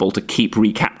impossible to keep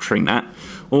recapturing that?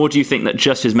 Or do you think that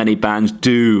just as many bands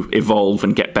do evolve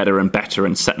and get better and better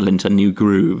and settle into new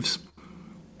grooves?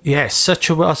 Yes, I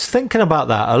was thinking about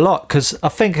that a lot, because I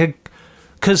think,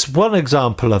 because one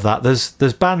example of that,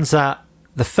 there's bands that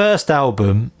their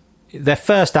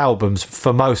first albums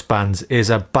for most bands is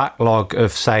a backlog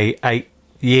of, say, 8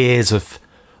 years of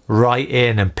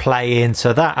writing and playing.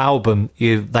 So that album,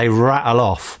 they rattle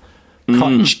off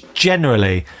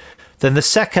generally. Then the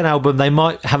second album, they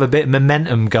might have a bit of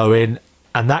momentum going,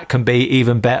 and that can be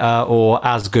even better or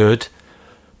as good.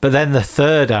 But then the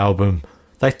third album,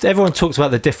 everyone talks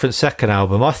about the different second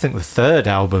album. I think the third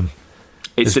album,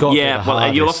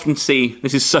 you'll often see,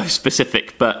 this is so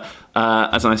specific, but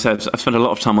as I said, I've spent a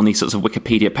lot of time on these sorts of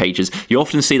Wikipedia pages. You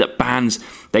often see that bands,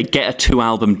 they get a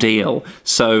 2-album deal.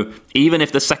 So even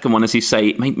if the second one, as you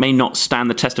say, may not stand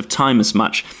the test of time as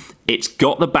much, it's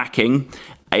got the backing,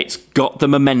 it's got the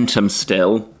momentum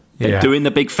still. They're doing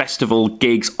the big festival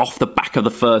gigs off the back of the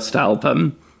first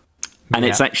album. And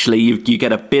it's actually, you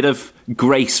get a bit of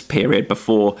grace period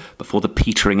before the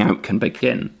petering out can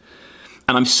begin.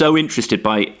 And I'm so interested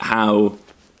by how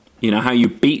you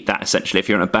beat that, essentially, if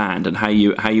you're in a band, and how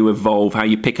you evolve, how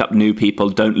you pick up new people,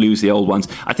 don't lose the old ones.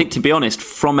 I think, to be honest,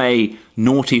 from a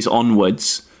noughties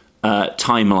onwards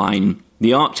timeline,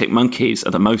 the Arctic Monkeys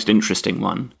are the most interesting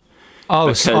one. I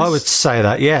would say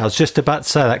that, yeah. I was just about to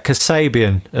say that.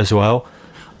 Kasabian as well.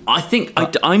 I think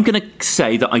I'm going to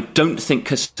say that I don't think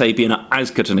Kasabian are as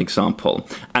good an example.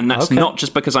 And that's not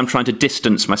just because I'm trying to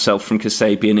distance myself from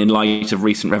Kasabian in light of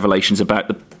recent revelations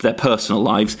about their personal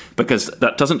lives, because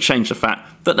that doesn't change the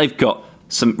fact that they've got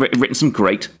written some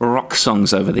great rock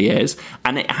songs over the years.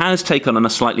 And it has taken on a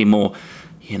slightly more,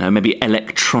 maybe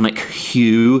electronic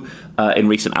hue in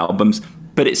recent albums.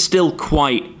 But it's still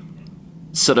quite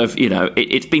sort of,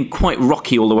 it's been quite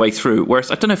rocky all the way through. Whereas,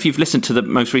 I don't know if you've listened to the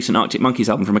most recent Arctic Monkeys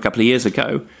album from a couple of years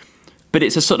ago, but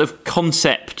it's a sort of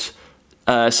concept,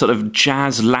 sort of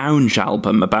jazz lounge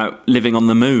album about living on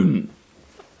the moon.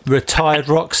 Retired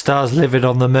rock stars living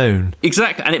on the moon.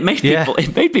 Exactly, and it made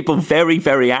people very,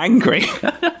 very angry.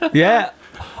 Yeah,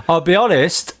 I'll be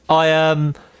honest.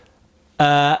 As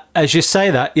you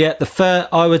say that,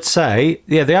 I would say,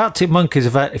 the Arctic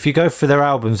Monkeys, if you go through their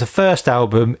albums, the first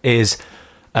album is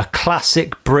a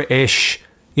classic British,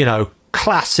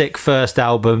 classic first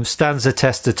album, stands the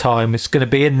test of time. It's going to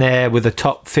be in there with the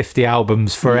top 50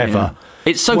 albums forever.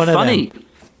 Yeah. It's so funny.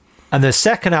 And the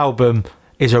second album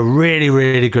is a really,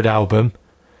 really good album.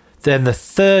 Then the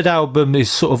third album is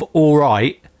sort of all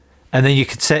right. And then you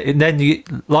could say, and then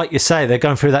like you say, they're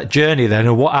going through that journey then,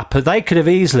 and what happened. They could have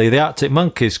easily, the Arctic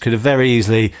Monkeys could have very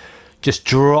easily just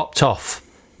dropped off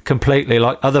completely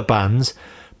like other bands.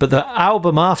 But the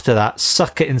album after that,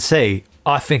 Suck It and See,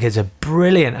 I think is a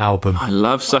brilliant album. I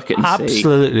love Suck It and See.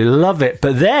 Absolutely love it.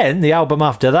 But then the album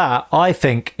after that, I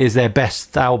think, is their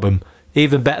best album,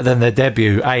 even better than their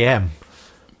debut, AM.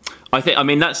 I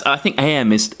think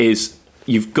AM is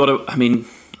you've got to. I mean,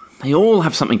 they all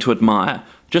have something to admire.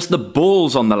 Just the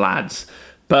balls on the lads.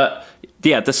 But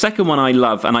yeah, the second one I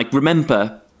love, and I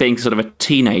remember being sort of a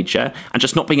teenager and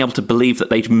just not being able to believe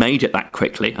that they'd made it that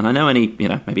quickly. And I know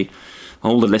maybe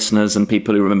older listeners and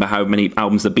people who remember how many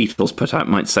albums the Beatles put out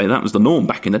might say that was the norm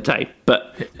back in the day.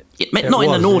 But not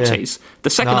in the noughties. Yeah.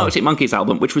 The second Arctic Monkeys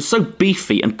album, which was so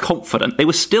beefy and confident, they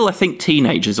were still, I think,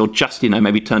 teenagers or just,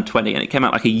 maybe turned 20, and it came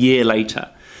out like a year later.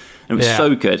 It was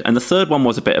so good. And the third one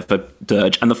was a bit of a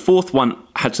dirge. And the fourth one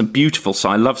had some beautiful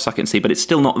songs. I love Suck It and See, but it's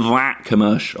still not that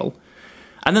commercial.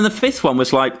 And then the fifth one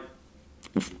was like,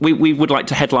 we would like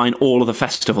to headline all of the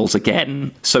festivals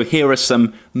again. So here are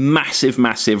some massive,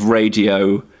 massive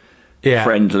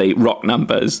radio-friendly rock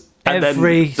numbers. And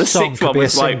every then the song sixth one could be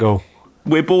was a single. Like,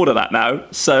 we're bored of that now.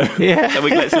 So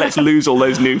let's lose all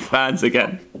those new fans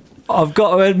again. I've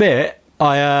got to admit,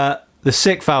 the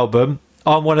sixth album,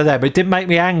 I'm one of them. It didn't make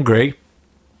me angry,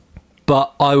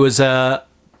 but I was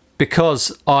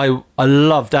because I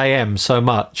loved AM so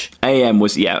much. AM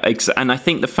was and I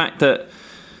think the fact that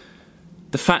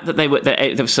the fact that they were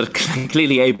sort of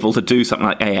clearly able to do something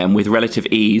like AM with relative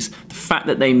ease, the fact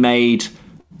that they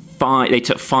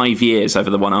took 5 years over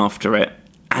the one after it,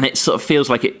 and it sort of feels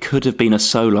like it could have been a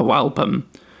solo album.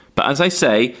 But as I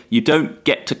say, you don't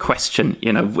get to question,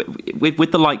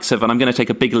 with the likes of, and I'm going to take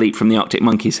a big leap from the Arctic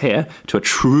Monkeys here to a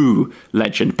true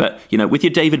legend, but, with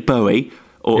your David Bowie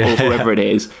or whoever it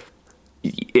is,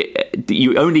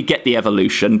 you only get the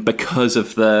evolution because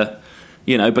of the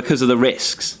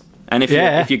risks. And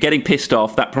if you're getting pissed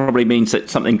off, that probably means that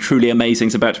something truly amazing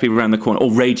is about to be around the corner.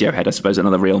 Or Radiohead, I suppose,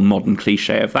 another real modern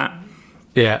cliche of that.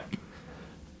 Yeah.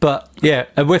 But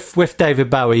and with David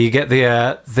Bowie, you get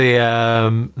the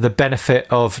benefit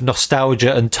of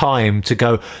nostalgia and time to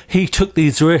go, he took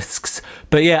these risks.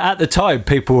 But at the time,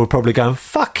 people were probably going,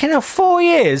 fucking hell, 4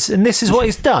 years, and this is what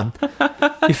he's done.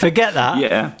 You forget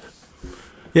that.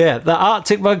 Yeah, the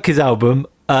Arctic Monkeys album,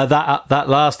 that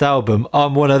last album,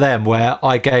 I'm one of them where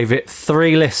I gave it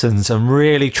 3 listens and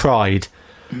really tried.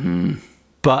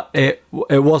 But it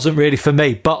wasn't really for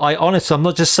me. But I'm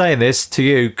not just saying this to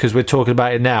you because we're talking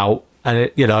about it now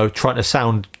and trying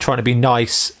to be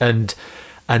nice and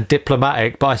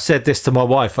diplomatic. But I said this to my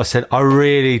wife. I said, I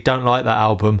really don't like that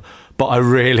album, but I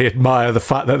really admire the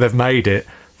fact that they've made it.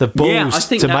 The balls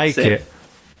to make it.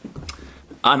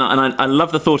 And I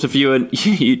love the thought of you and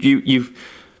you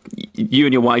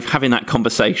and your wife having that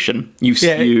conversation.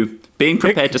 You being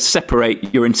prepared to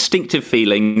separate your instinctive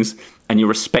feelings and your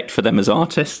respect for them as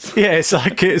artists. Yeah, it's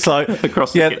like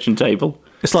across the kitchen table.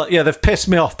 It's like, they've pissed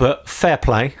me off, but fair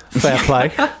play.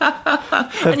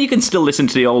 And you can still listen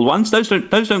to the old ones. Those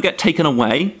don't get taken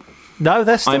away. No,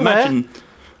 they're still there.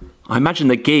 I imagine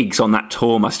the gigs on that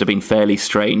tour must have been fairly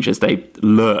strange as they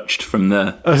lurched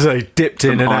as they dipped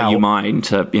in and out. Are You Mine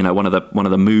to one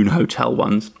of the Moon Hotel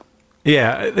ones.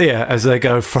 Yeah, as they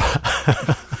go from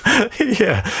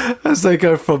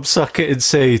Suck It and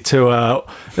See to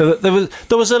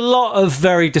there was a lot of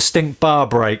very distinct bar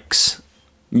breaks.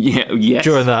 Yes.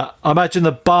 During that, I imagine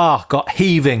the bar got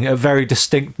heaving at very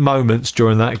distinct moments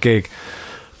during that gig.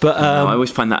 But I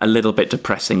always find that a little bit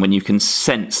depressing when you can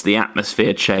sense the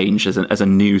atmosphere change as a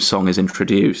new song is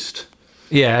introduced.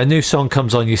 Yeah, a new song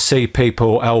comes on, you see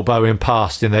people elbowing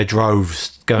past in their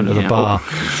droves going to the bar.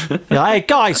 Hey,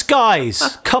 guys,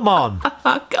 come on.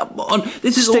 Come on.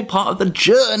 This is all part of the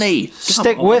journey.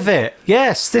 Stick with it.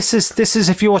 Yes, this is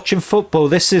if you're watching football,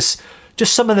 this is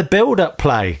just some of the build-up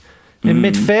play in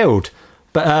midfield.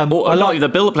 But I like the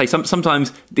build-up play.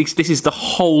 Sometimes this is the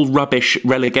whole rubbish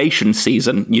relegation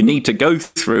season you need to go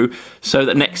through so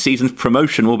that next season's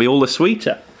promotion will be all the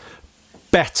sweeter.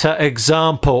 Better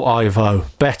example, Ivo.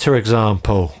 Better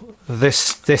example.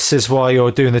 This is why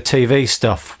you're doing the TV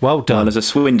stuff. Well done. Well, as a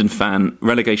Swindon fan,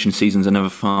 relegation seasons are never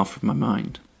far from my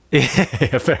mind. Yeah,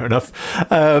 fair enough.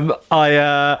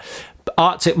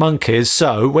 Arctic Monkeys.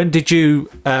 So when did you?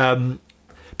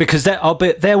 Because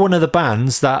they're one of the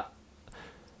bands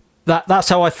that's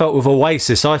how I felt with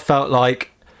Oasis. I felt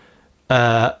like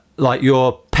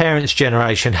your parents'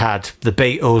 generation had the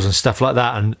Beatles and stuff like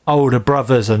that, and older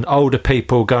brothers and older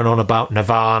people going on about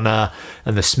Nirvana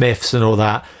and the Smiths and all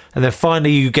that. And then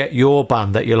finally you get your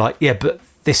band that you're like, yeah, but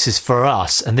this is for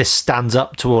us and this stands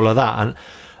up to all of that. And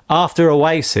after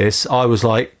Oasis, I was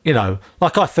like,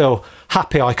 I feel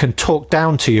happy I can talk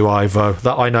down to you, Ivo,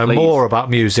 that I know more about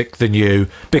music than you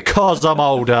because I'm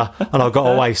older and I've got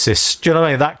Oasis. Do you know what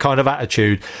I mean? That kind of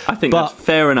attitude. I think that's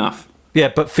fair enough. Yeah,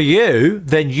 but for you,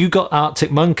 then you got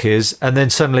Arctic Monkeys and then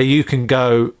suddenly you can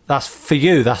go, that's for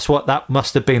you, that's what that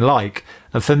must have been like.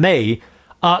 And for me,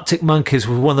 Arctic Monkeys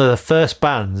was one of the first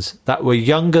bands that were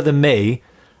younger than me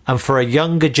and for a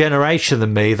younger generation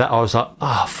than me that I was like,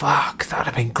 oh, fuck, that would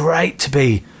have been great to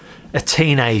be a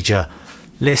teenager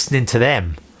listening to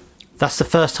them. That's the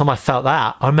first time I felt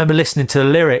that. I remember listening to the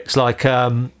lyrics like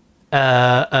Reebok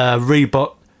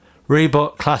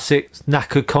Classics,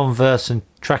 knackered Converse and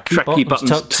tracky buttons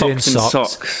tucked in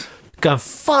socks. Going,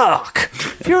 fuck,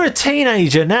 if you're a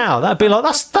teenager now, that'd be like,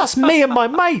 that's me and my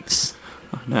mates.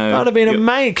 No, that'd have been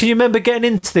amazing. Can you remember getting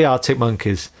into the Arctic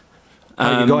Monkeys?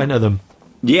 How you got into them?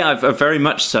 Yeah, very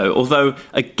much so. Although,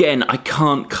 again, I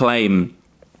can't claim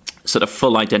sort of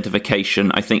full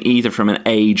identification, I think, either from an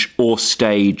age or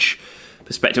stage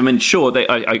perspective. I mean, sure,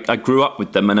 I grew up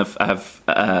with them and have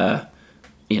I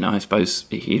suppose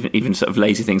even sort of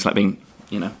lazy things like being,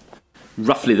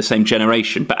 roughly the same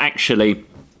generation. But actually,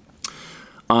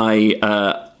 I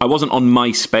wasn't on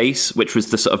MySpace, which was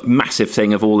the sort of massive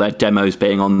thing of all their demos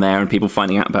being on there and people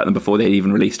finding out about them before they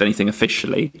even released anything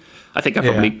officially. I think I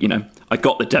probably, I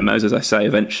got the demos, as I say,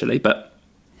 eventually, but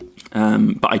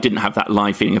I didn't have that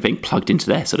live feeling of being plugged into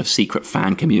their sort of secret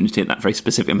fan community at that very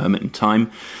specific moment in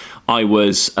time. I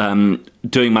was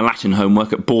doing my Latin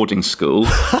homework at boarding school,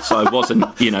 so I wasn't,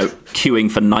 queuing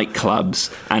for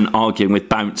nightclubs and arguing with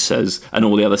bouncers and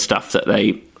all the other stuff that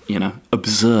they,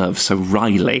 observe so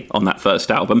wryly on that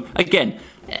first album. Again,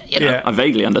 I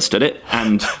vaguely understood it,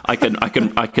 and I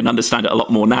can understand it a lot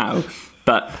more now.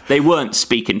 But they weren't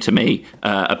speaking to me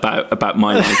about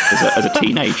my life as a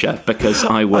teenager, because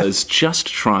I was just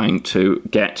trying to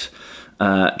get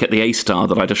the A-star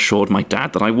that I'd assured my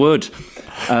dad that I would.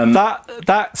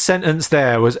 That sentence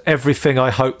there was everything I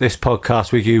hoped this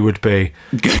podcast with you would be.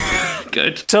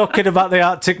 Good. Talking about the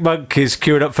Arctic Monkeys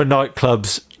queuing up for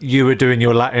nightclubs, you were doing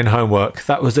your Latin homework.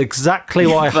 That was exactly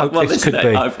what I hoped this could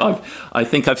be. I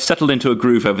think I've settled into a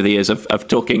groove over the years of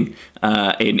talking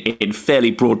in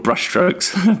fairly broad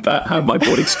brushstrokes about how my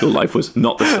boarding school life was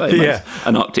not the same as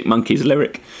an Arctic Monkeys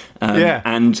lyric.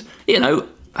 And,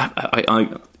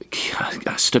 I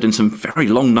stood in some very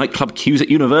long nightclub queues at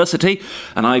university,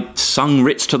 and I sung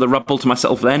Ritz to the Rubble to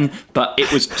myself then, but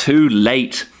it was too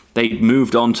late. They'd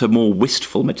moved on to more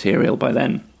wistful material by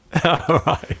then.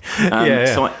 Right.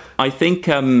 So I think,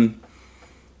 I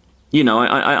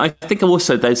think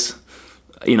also there's,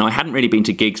 I hadn't really been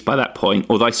to gigs by that point,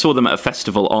 although I saw them at a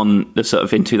festival on the sort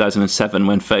of in 2007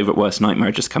 when Favourite Worst Nightmare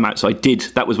had just come out. So I did.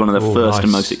 That was one of the first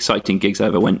and most exciting gigs I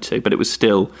ever went to. But it was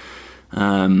still.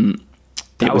 That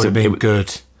would have been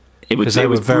good. It was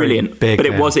brilliant, big, but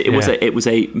it was at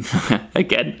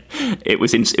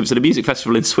a music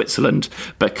festival in Switzerland,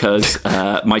 because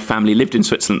my family lived in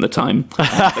Switzerland at the time,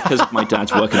 because of my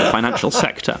dad's work in the financial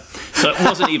sector. So it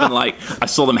wasn't even like I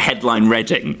saw them headline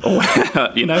Reading, or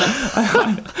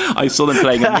I saw them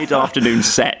playing a mid-afternoon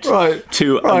set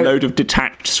to a load of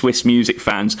detached Swiss music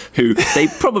fans who they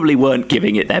probably weren't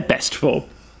giving it their best for.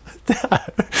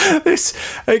 This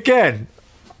again.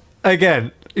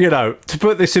 To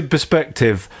put this in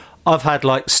perspective, I've had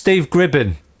like Steve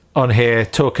Gribbin on here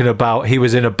talking about he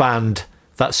was in a band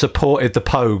that supported the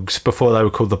Pogues before they were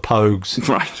called the Pogues.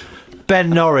 Right. Ben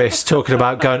Norris talking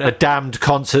about going to damned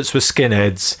concerts with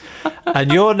skinheads.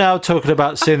 And you're now talking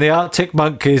about seeing the Arctic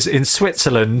Monkeys in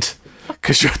Switzerland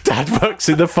because your dad works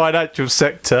in the financial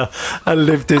sector and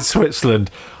lived in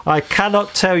Switzerland. I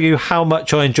cannot tell you how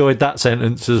much I enjoyed that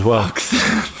sentence as well.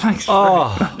 Thanks very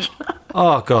much.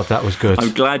 Oh, God, that was good.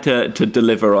 I'm glad to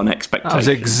deliver on expectations. That was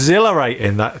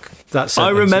exhilarating, that sentence. I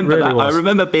remember really that. Was. I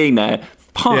remember being there,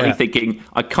 partly thinking,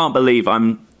 I can't believe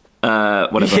I'm,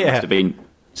 whatever it must have been,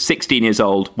 16 years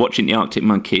old, watching the Arctic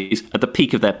Monkeys at the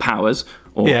peak of their powers,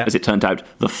 or, as it turned out,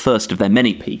 the first of their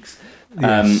many peaks.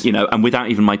 Yes. And without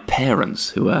even my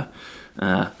parents, who were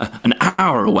an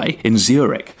hour away in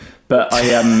Zurich. But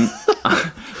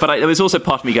there was also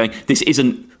part of me going, this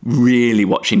isn't really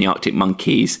watching the Arctic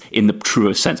Monkeys in the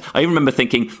truest sense. I even remember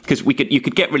thinking, because you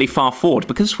could get really far forward,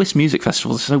 because Swiss music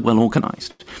festivals are so well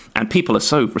organised, and people are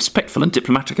so respectful and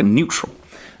diplomatic and neutral.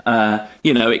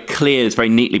 It clears very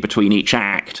neatly between each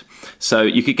act. So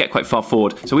you could get quite far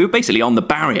forward. So we were basically on the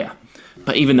barrier.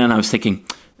 But even then I was thinking,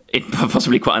 in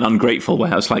possibly quite an ungrateful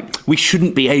way, I was like, we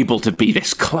shouldn't be able to be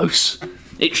this close.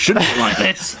 It shouldn't be like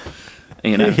this.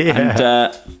 And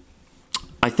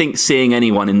I think seeing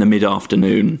anyone in the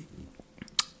mid-afternoon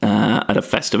at a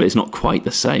festival is not quite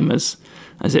the same as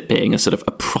it being a sort of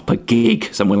a proper gig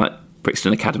somewhere like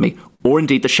Brixton Academy, or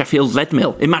indeed the Sheffield Lead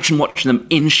Mill. Imagine watching them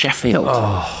in Sheffield.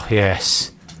 Oh,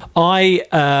 yes. I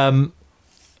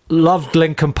loved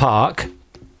Linkin Park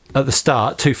at the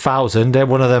start, 2000. They're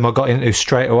one of them I got into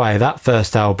straight away. That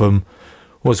first album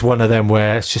was one of them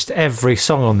where it's just every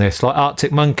song on this, like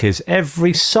Arctic Monkeys,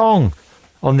 every song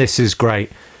on this is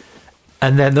great.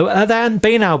 And then there hadn't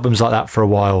been albums like that for a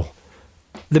while.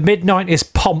 The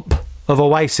mid-90s pomp of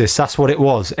Oasis, that's what it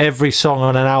was. Every song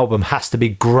on an album has to be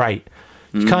great.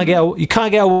 You can't get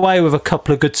away with a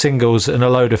couple of good singles and a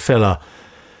load of filler.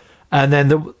 And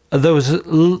then there was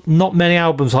not many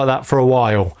albums like that for a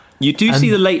while. You do see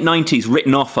the late 90s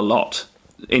written off a lot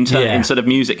in sort of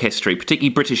music history, particularly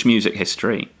British music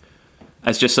history,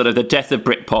 as just sort of the death of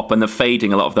Britpop and the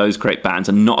fading a lot of those great bands,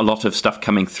 and not a lot of stuff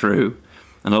coming through,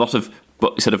 and a lot of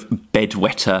sort of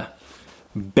bedwetter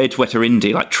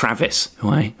indie like Travis, who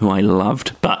I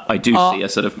loved, but I do see a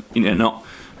sort of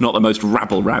not the most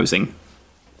rabble rousing.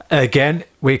 Again,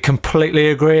 we completely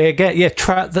agree. Again,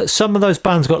 that some of those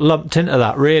bands got lumped into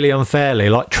that really unfairly,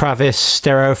 like Travis,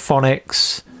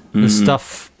 Stereophonics, and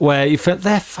stuff. Where you think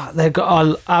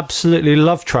I absolutely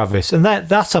love Travis, and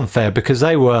that's unfair because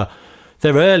their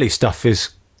early stuff is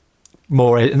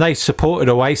more, and they supported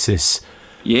Oasis.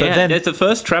 Yeah, but then, there's the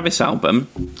first Travis album,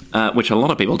 which a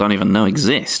lot of people don't even know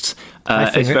exists.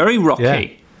 It's very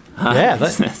rocky. Yeah,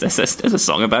 there's a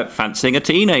song about fancying a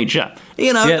teenager.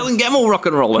 It doesn't get more rock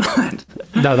and roll than that.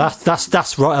 No,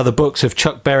 that's right out of the books of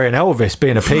Chuck Berry and Elvis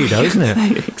being a pedo, isn't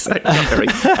it? Exactly.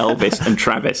 Elvis and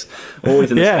Travis, always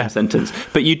in the same sentence.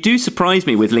 But you do surprise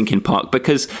me with Linkin Park,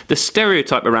 because the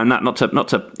stereotype around that, not to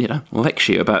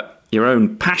lecture you about your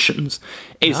own passions,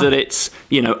 is that it's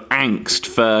angst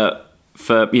for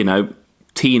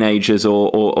teenagers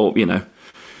or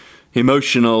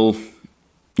emotional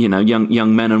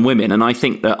young men and women. And I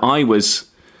think that I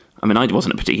wasn't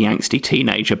a particularly angsty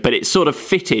teenager, but it sort of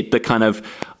fitted the kind of,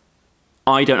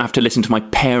 I don't have to listen to my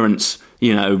parents'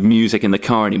 music in the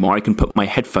car anymore. I can put my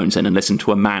headphones in and listen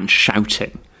to a man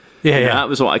shouting. That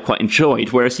was what I quite enjoyed.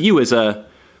 Whereas you, as a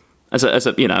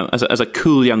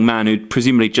cool young man who'd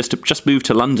presumably just moved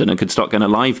to London and could start going to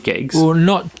live gigs. Well,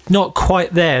 not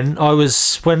quite then. I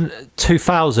was, when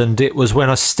 2000, it was when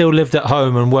I still lived at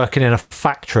home and working in a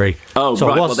factory. Oh, so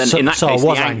right. Well, then in that case,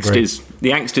 the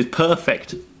angst is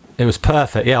perfect. It was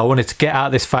perfect. Yeah, I wanted to get out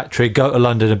of this factory, go to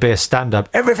London and be a stand-up.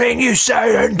 Everything you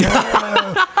say and do.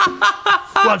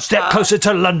 One step closer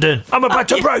to London. I'm about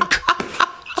to break.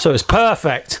 So it's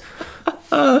perfect.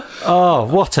 Oh,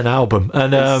 what an album.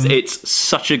 And it's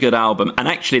such a good album. And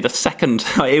actually the second,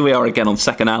 here we are again on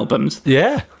second albums.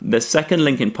 Yeah. The second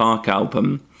Linkin Park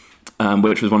album,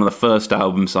 which was one of the first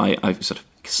albums I sort of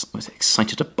was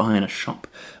excited to buy in a shop.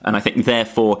 And I think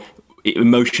therefore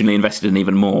emotionally invested in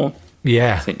even more.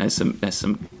 Yeah. I think there's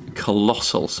some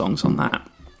colossal songs on that.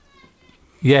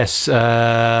 Yes.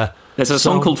 There's a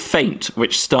song called Faint,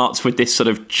 which starts with this sort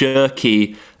of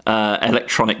jerky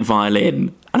electronic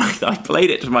violin. And I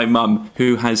played it to my mum,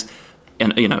 who has,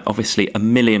 obviously a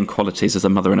million qualities as a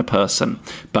mother and a person,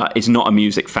 but is not a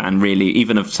music fan, really,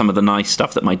 even of some of the nice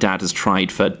stuff that my dad has tried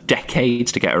for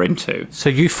decades to get her into. So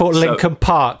you thought Linkin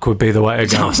Park would be the way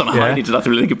to go? I was on a high need to nothing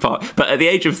with Linkin Park. But at the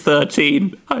age of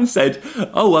 13, I said,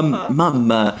 Mum,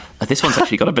 this one's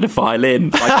actually got a bit of violin.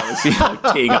 Like I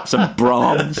was teeing up some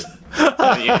Brahms.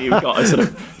 You've got a sort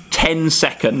of 10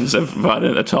 seconds of violin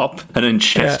at the top, and then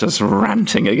Chester's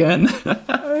ranting again.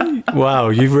 Wow,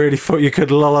 you really thought you could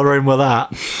lull her in with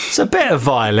that? It's a bit of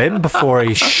violin before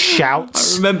he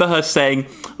shouts. I remember her saying,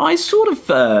 I sort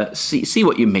of see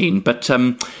what you mean, but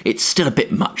it's still a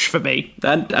bit much for me.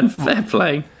 And fair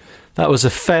play. That was a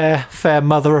fair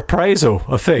mother appraisal,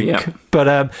 I think. Yeah.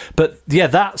 But yeah,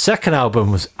 that second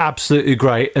album was absolutely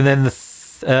great. And then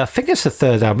I think it's the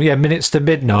third album, Minutes to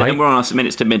Midnight. Then we're on our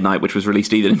Minutes to Midnight, which was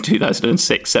released either in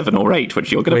 2006, 7 or 8,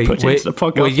 which you're going to put into the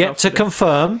podcast. We're yet to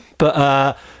confirm,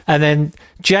 but and then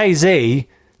Jay-Z,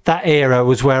 that era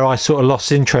was where I sort of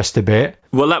lost interest a bit.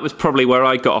 Well, that was probably where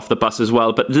I got off the bus as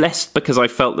well, but less because I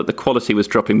felt that the quality was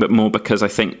dropping, but more because I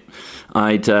think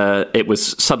it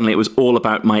was all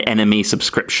about my NME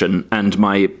subscription and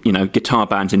my guitar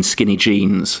band in skinny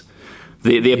jeans.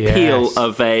 The appeal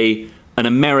of an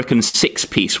American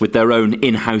six-piece with their own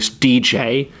in-house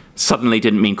DJ suddenly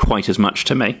didn't mean quite as much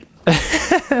to me.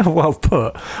 Well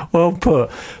put.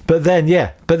 But then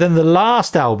the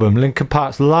last album, Linkin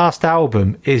Park's last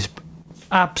album, is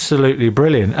absolutely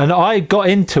brilliant. And I got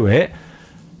into it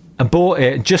and bought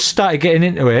it and just started getting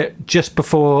into it just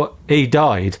before he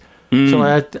died. So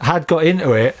I had got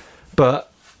into it,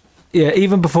 but yeah,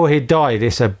 even before he died,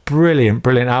 it's a brilliant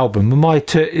album.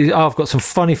 I've got some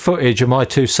funny footage of my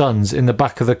two sons in the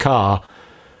back of the car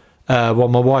while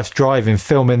my wife's driving,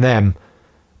 filming them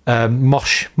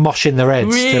moshing their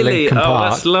heads to Linkin Park. Oh,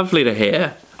 that's lovely to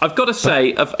hear. I've got to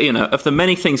say, of the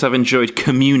many things I've enjoyed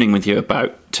communing with you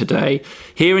about today,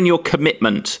 hearing your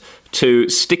commitment to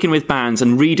sticking with bands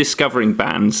and rediscovering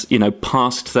bands,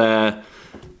 past their,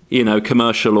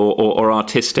 commercial or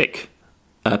artistic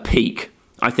peak,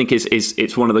 I think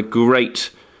it's one of the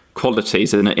great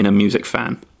qualities in a music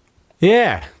fan.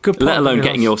 Yeah, good point. Let alone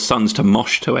getting your sons to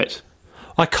mosh to it.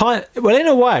 In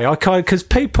a way, because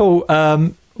people,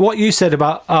 what you said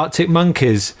about Arctic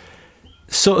Monkeys,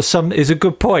 sort of is a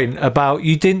good point about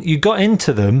you got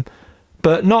into them,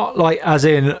 but not like as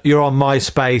in you're on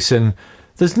MySpace and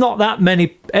there's not that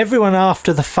many. Everyone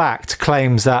after the fact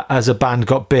claims that as a band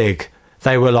got big,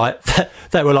 they were like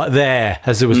there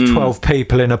as there was 12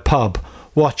 people in a pub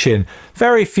watching.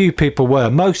 Very few people were.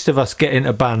 Most of us get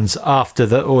into bands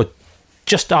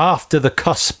just after the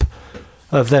cusp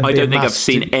of them. I don't think I've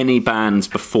seen any bands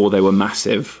before they were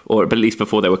massive, or at least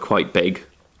before they were quite big.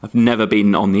 I've never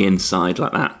been on the inside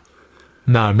like that.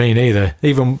 No, me neither.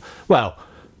 Even, my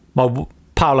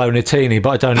Paolo Nutini,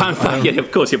 but I don't... yeah,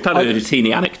 of course, your Paolo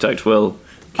Nutini anecdote will...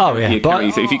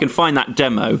 If you can find that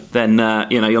demo, then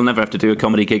you'll never have to do a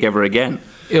comedy gig ever again.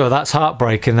 Yeah, that's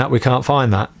heartbreaking that we can't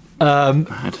find that.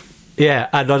 Yeah,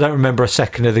 and I don't remember a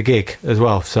second of the gig as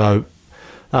well, so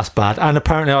That's bad. And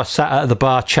apparently I sat at the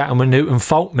bar chatting with Newton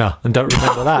Faulkner and don't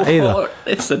remember that either.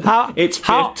 It's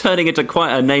turning into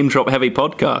quite a name-drop heavy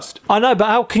podcast. I know, but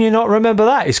how can you not remember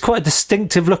that? He's quite a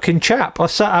distinctive-looking chap. I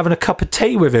sat having a cup of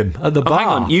tea with him at the bar. Hang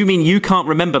on, you mean you can't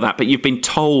remember that, but you've been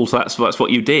told that's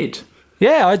what you did?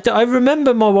 Yeah, I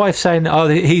remember my wife saying, "Oh,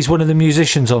 he's one of the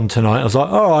musicians on tonight." I was like,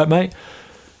 "All right, mate."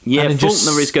 Yeah,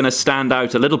 Faulkner is going to stand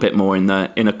out a little bit more in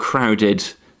a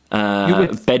crowded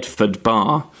Bedford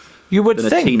bar. You would than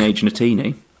think. A teenage and a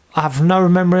teeny. I have no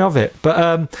memory of it,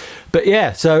 but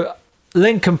yeah. So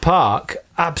Linkin Park,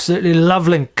 absolutely love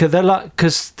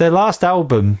because their last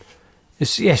album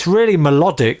is really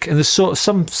melodic, and there's sort of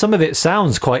some of it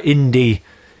sounds quite indie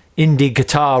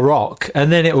guitar rock,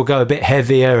 and then it will go a bit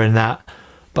heavier and that.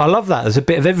 But I love that. There's a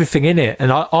bit of everything in it,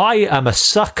 and I am a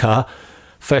sucker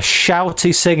for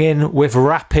shouty singing with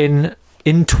rapping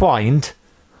entwined.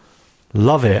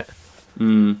 Love it.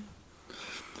 But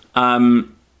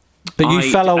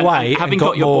you fell away. Having and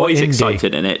got your more boys indie.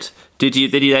 excited in it, did you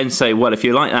then say, well, if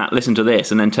you like that, listen to this,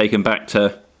 and then take him back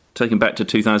to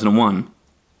 2001?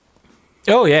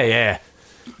 Oh yeah.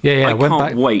 I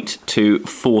can't wait to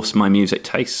force my music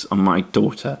tastes on my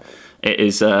daughter. It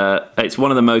is it's one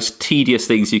of the most tedious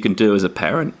things you can do as a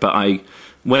parent, but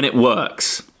when it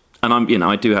works, and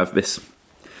I do have this,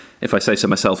 if I say so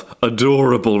myself,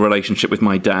 adorable relationship with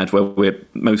my dad, where we're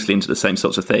mostly into the same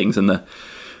sorts of things, and the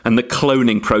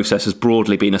cloning process has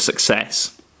broadly been a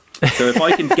success. So if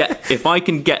I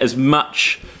can get as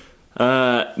much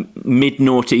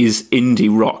mid-noughties indie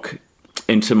rock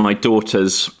into my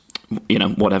daughter's,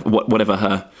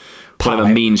 whatever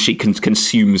means she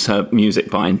consumes her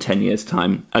music by in 10 years'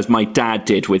 time, as my dad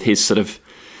did with his sort of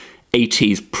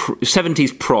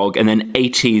 70s prog and then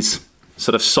 80s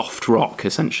sort of soft rock,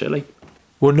 essentially.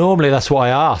 Well, normally that's what I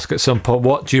ask at some point.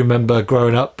 What do you remember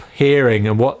growing up hearing,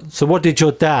 and what did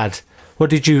your dad? What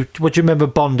do you remember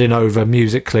bonding over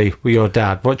musically with your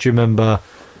dad? What do you remember?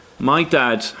 My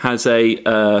dad has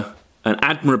an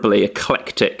admirably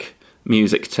eclectic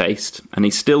music taste, and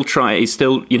he's still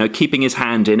keeping his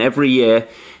hand in every year.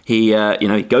 He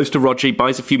goes to Roger, he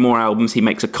buys a few more albums, he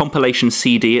makes a compilation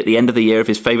CD at the end of the year of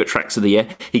his favourite tracks of the year.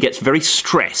 He gets very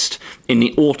stressed in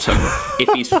the autumn if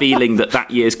he's feeling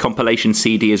that year's compilation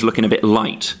CD is looking a bit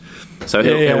light. So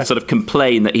he'll sort of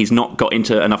complain that he's not got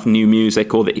into enough new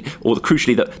music, or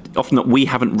crucially that often that we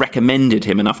haven't recommended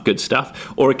him enough good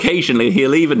stuff. Or occasionally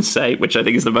he'll even say, which I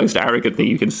think is the most arrogant thing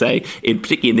you can say,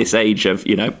 particularly in this age of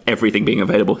everything being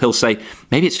available, he'll say,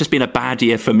 maybe it's just been a bad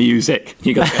year for music.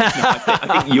 You go, no,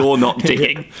 I think you're not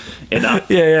digging enough.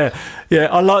 Yeah,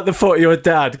 I like the thought of your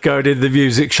dad going in the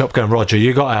music shop going, Roger,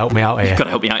 you got to help me out here. You've got to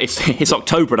help me out. It's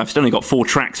October and I've still only got 4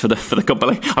 tracks for the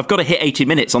compilation. I've got to hit 80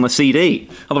 minutes on the CD,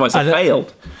 otherwise I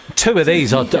failed. 2 of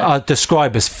these I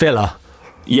describe as filler.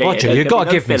 Roger, you've got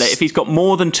to give me... If he's got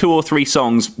more than 2 or 3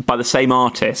 songs by the same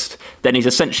artist, then he's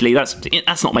essentially...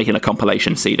 That's not making a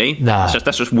compilation CD. No.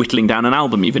 That's just whittling down an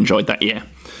album you've enjoyed that year.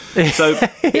 So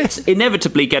it's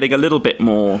inevitably getting a little bit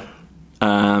more...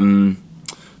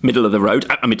 middle of the road.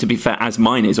 I mean, to be fair, as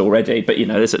mine is already, but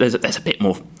there's a bit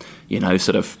more,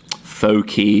 sort of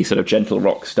folky, sort of gentle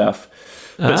rock stuff.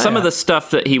 But some of the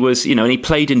stuff that he was, and he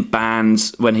played in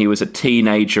bands when he was a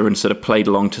teenager and sort of played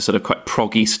along to sort of quite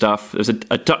proggy stuff. There's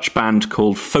a Dutch band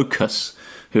called Focus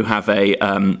who have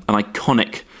an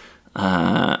iconic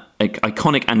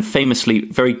and famously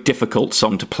very difficult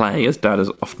song to play, as Dad has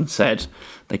often said.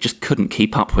 They just couldn't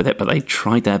keep up with it, but they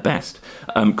tried their best,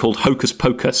 called Hocus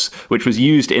Pocus, which was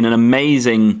used in an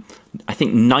amazing, I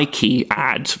think, Nike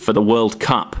ad for the World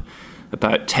Cup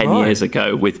about 10 years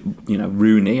ago with,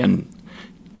 Rooney and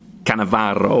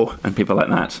Cannavaro and people like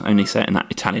that. I only say it in that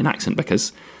Italian accent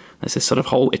because there's this sort of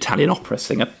whole Italian opera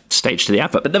singer staged to the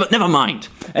advert, but never mind.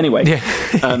 Anyway,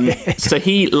 so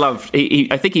he loved...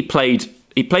 I think he played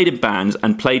in bands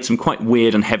and played some quite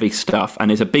weird and heavy stuff,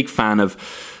 and is a big fan of...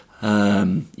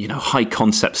 high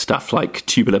concept stuff like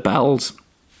Tubular Bells.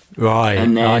 Right.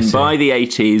 And then by the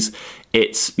 80s,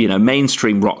 it's,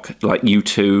 mainstream rock like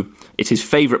U2. It's his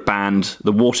favourite band,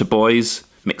 the Waterboys,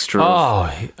 mixture of...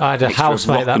 I had a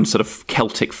housemate that... and sort of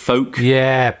Celtic folk.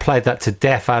 Yeah, played that to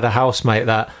death. I had a housemate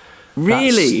that...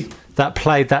 Really? That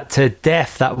played that to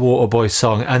death, that Waterboys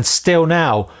song. And still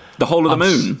now... The Whole of the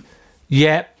Moon?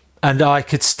 Yeah, and I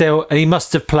could still... He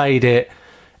must have played it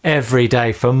every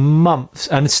day for months,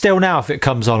 and still now if it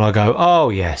comes on I go, oh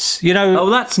yes, oh,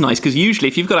 that's nice, because usually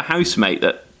if you've got a housemate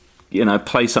that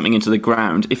plays something into the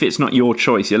ground, if it's not your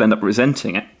choice you'll end up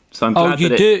resenting it. So I'm glad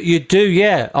you do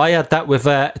yeah. I had that with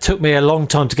it took me a long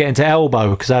time to get into Elbow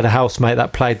because I had a housemate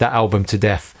that played that album to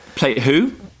death. Play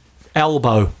who?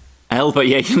 Elbow. Elbow,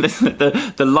 yeah.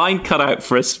 The line cut out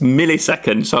for a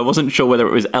millisecond, so I wasn't sure whether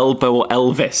it was Elbow or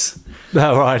Elvis.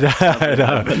 Oh, right.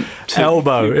 No.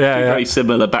 Elbow, yeah. Very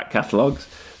similar back catalogues.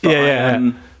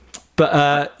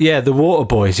 But the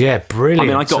Waterboys, brilliant. I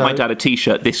mean, I got my dad a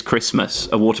T-shirt this Christmas,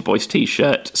 a Waterboys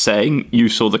T-shirt saying, "You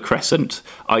saw the crescent,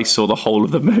 I saw the whole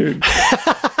of the moon."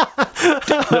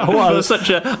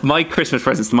 My Christmas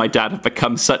presents to my dad have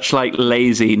become such like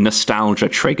lazy nostalgia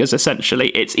triggers. Essentially,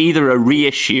 it's either a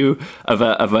reissue of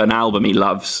an album he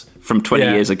loves from 20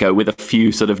 years ago with a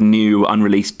few sort of new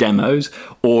unreleased demos,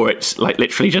 or it's like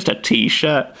literally just a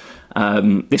T-shirt.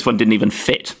 This one didn't even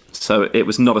fit, so it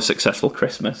was not a successful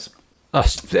Christmas.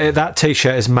 That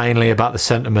T-shirt is mainly about the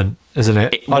sentiment, isn't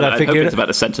it? I hope it's about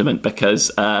the sentiment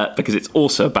because it's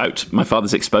also about my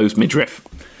father's exposed midriff.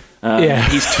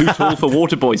 He's too tall for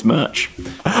Waterboys merch.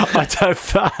 I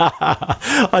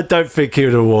don't think he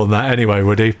would have worn that anyway,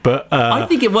 would he? But I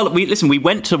think it. Well, we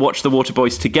went to watch the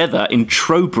Waterboys together in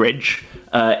Trowbridge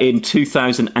in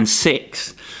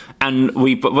 2006. And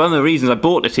one of the reasons I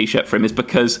bought a T-shirt for him is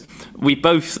because we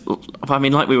both, I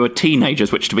mean, like we were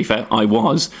teenagers, which to be fair, I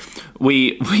was.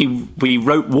 We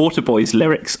wrote Waterboys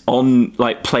lyrics on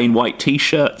like plain white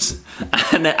T-shirts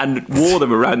and wore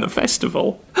them around the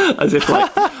festival as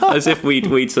if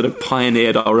we'd sort of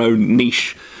pioneered our own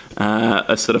niche,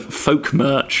 a sort of folk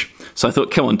merch. So I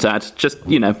thought, come on, Dad, just,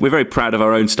 we're very proud of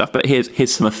our own stuff, but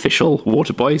here's some official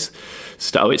Waterboys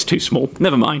stuff. Oh, it's too small.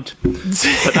 Never mind.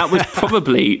 But that was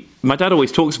probably, my dad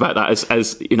always talks about that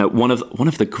as one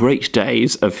of the great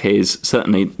days of his,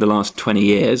 certainly the last 20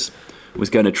 years, was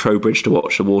going to Trowbridge to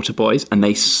watch the Waterboys, and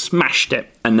they smashed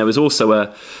it. And there was also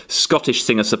a Scottish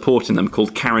singer supporting them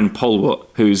called Karen Polwart,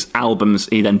 whose albums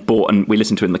he then bought and we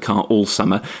listened to in the car all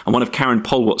summer. And one of Karen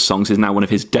Polwart's songs is now one of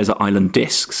his Desert Island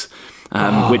Discs.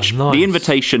 Which nice. The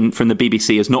invitation from the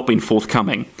BBC has not been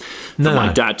forthcoming for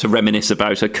my dad to reminisce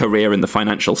about a career in the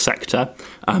financial sector,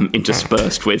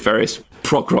 interspersed with various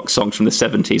prog rock songs from the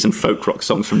 70s and folk rock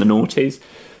songs from the noughties.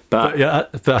 But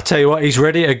I tell you what, he's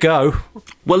ready to go.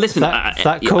 Well, listen,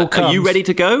 that call comes. Are you ready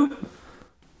to go?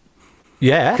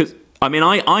 Yeah. I mean,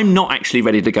 I'm not actually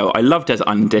ready to go. I love Desert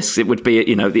Island Discs. It would be,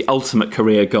 the ultimate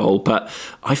career goal, but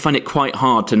I find it quite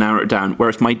hard to narrow it down.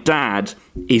 Whereas my dad,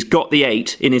 he's got the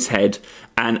 8 in his head,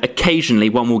 and occasionally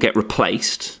one will get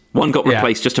replaced. One got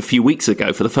replaced just a few weeks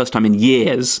ago for the first time in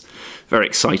years, very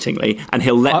excitingly, and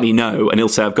he'll let me know, and he'll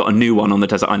say, I've got a new one on the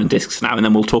Desert Island Discs now, and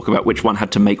then we'll talk about which one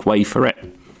had to make way for it.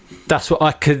 That's what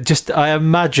I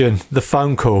imagine the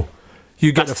phone call.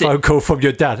 You get a phone call from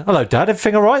your dad. Hello, Dad.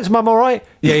 Everything all right? Is Mum all right?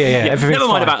 Yeah. Everything's never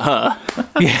mind fine. about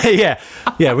her.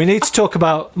 Yeah. We need to talk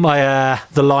about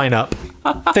the lineup.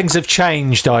 Things have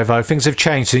changed, Ivo. Things have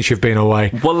changed since you've been away.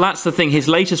 Well, that's the thing. His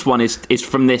latest one is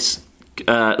from this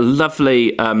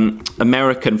lovely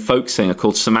American folk singer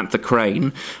called Samantha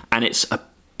Crane, and it's a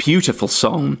beautiful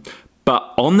song.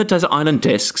 But on the Desert Island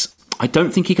Discs, I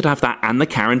don't think he could have that and the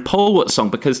Karen Polwart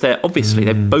song because they've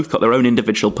both got their own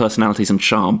individual personalities and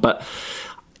charm. But,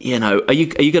 are you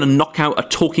going to knock out a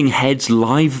Talking Heads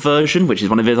live version, which is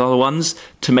one of his other ones,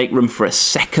 to make room for a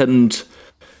second,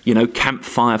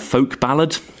 campfire folk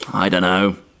ballad? I don't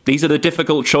know. These are the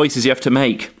difficult choices you have to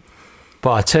make.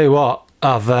 But I tell you what,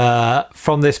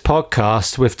 from this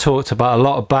podcast, we've talked about a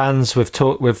lot of bands,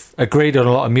 we've agreed on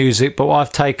a lot of music, but what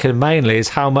I've taken mainly is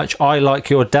how much I like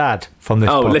your dad from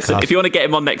this podcast. Oh, listen, if you want to get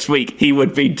him on next week, he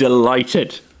would be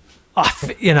delighted.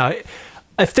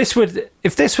 If this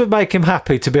would make him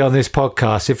happy to be on this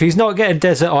podcast, if he's not getting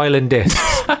Desert Island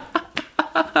Discs,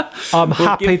 I'm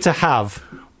happy to have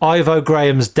Ivo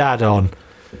Graham's dad on.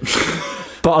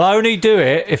 But I'll only do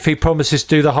it if he promises to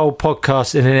do the whole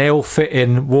podcast in an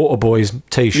ill-fitting Waterboys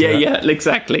T-shirt. Yeah,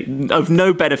 exactly. Of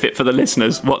no benefit for the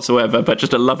listeners whatsoever, but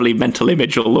just a lovely mental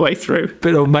image all the way through. But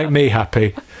it'll make me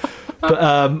happy.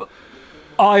 But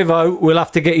Ivo, we'll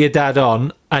have to get your dad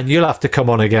on, and you'll have to come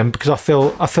on again because I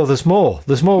feel there's more.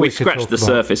 There's more. We've scratched the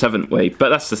surface, haven't we? But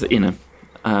that's the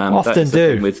often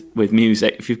do with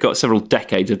music. If you've got several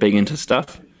decades of being into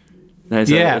stuff, there's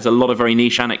a lot of very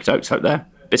niche anecdotes out there.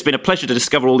 It's been a pleasure to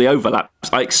discover all the overlaps.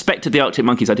 I expected the Arctic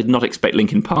Monkeys. I did not expect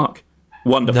Linkin Park.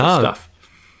 Wonderful stuff.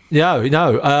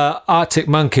 No. Arctic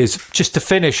Monkeys, just to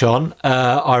finish on,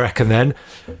 I reckon then,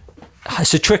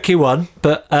 it's a tricky one,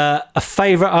 but a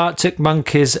favourite Arctic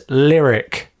Monkeys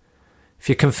lyric, if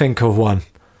you can think of one.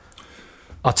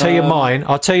 I'll tell you mine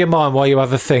while you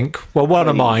have a think. Well, one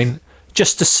of mine,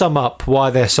 just to sum up why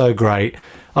they're so great.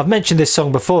 I've mentioned this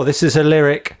song before. This is a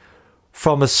lyric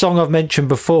from a song I've mentioned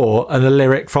before and a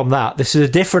lyric from that. This is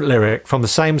a different lyric from the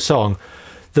same song.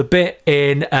 The bit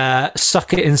in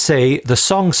Suck It and See, the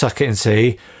song Suck It and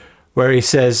See, where he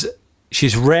says,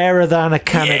 She's rarer than a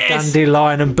can of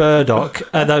dandelion and burdock,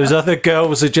 and those other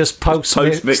girls are just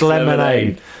post-mix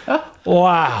lemonade.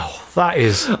 Wow, that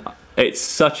is... It's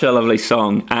such a lovely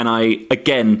song, and I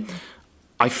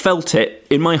felt it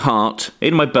in my heart,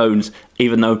 in my bones,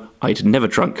 even though I'd never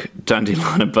drunk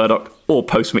dandelion and burdock or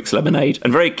post-mix lemonade.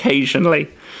 And very occasionally,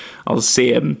 I'll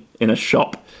see him in a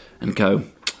shop and go,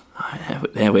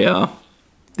 there we are.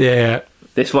 Yeah.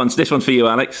 This one's for you,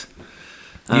 Alex.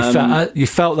 You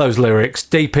felt those lyrics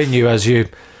deep in you as you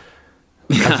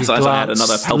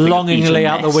glanced longingly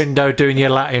out the window doing your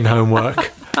Latin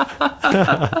homework.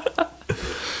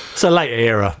 It's a later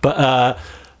era, but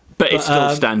it still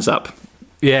stands up.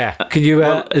 Yeah. Can you?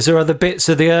 Is there other bits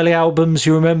of the early albums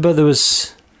you remember? There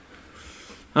was.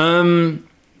 I'm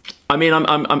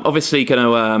obviously going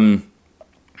to.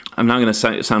 I'm now going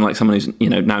to sound like someone who's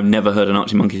now never heard an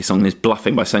Archie Monkey song and is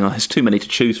bluffing by saying, there's too many to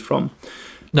choose from.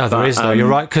 No, there is though. You're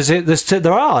right, because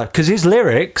his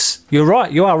lyrics. You're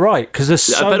right. You are right, because there's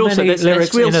so many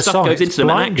lyrics in a song. Goes into them,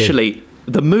 and actually,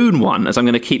 the Moon one, as I'm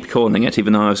going to keep calling it,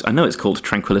 even though I know it's called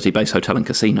Tranquility Base Hotel and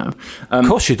Casino. Of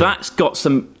course you do. That's got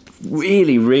some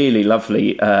really, really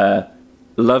lovely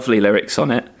lyrics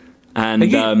on it,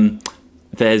 and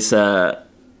there's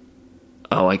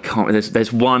I can't.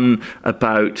 There's one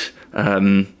about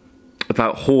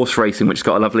horse racing, which has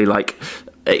got a lovely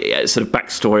sort of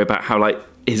backstory about how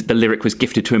the lyric was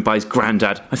gifted to him by his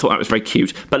granddad. I thought that was very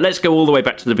cute. But let's go all the way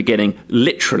back to the beginning,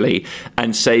 literally,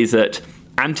 and say that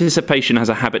anticipation has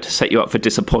a habit to set you up for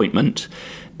disappointment.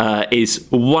 Is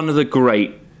one of the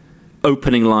great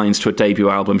opening lines to a debut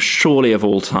album, surely of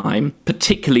all time,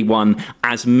 particularly one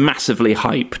as massively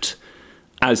hyped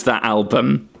as that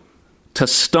album. To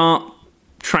start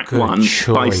track one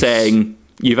by saying,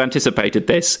 you've anticipated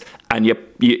this, and you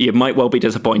might well be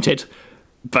disappointed,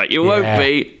 but you won't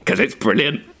be, because it's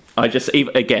brilliant. I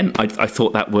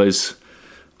thought that was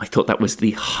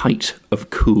the height of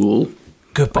cool.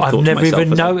 Good, but I've never even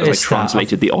noticed that. I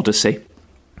translated the Odyssey.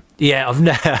 Yeah, I've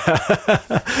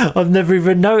never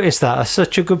even noticed that. That's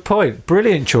such a good point.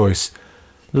 Brilliant choice.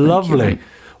 Lovely.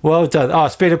 Well done.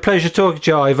 It's been a pleasure talking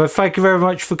to you, Ivo. Thank you very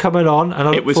much for coming on.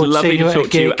 And it was lovely to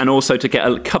talk to you, and also to get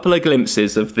a couple of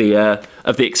glimpses of the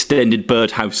extended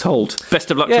Bird household. Best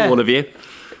of luck to all of you.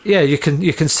 Yeah, you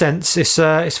can sense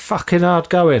it's fucking hard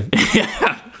going.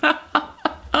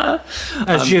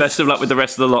 Best of luck with the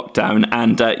rest of the lockdown,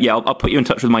 and I'll put you in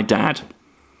touch with my dad.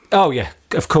 Oh yeah,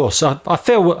 of course. I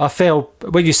feel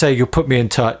when you say you'll put me in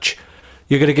touch,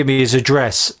 you're going to give me his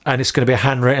address, and it's going to be a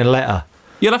handwritten letter.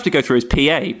 You'll have to go through his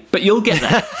PA, but you'll get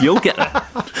there. You'll get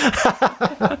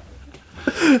there.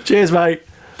 Cheers, mate.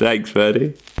 Thanks,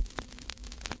 Ferdy.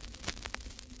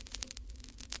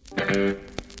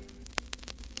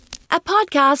 A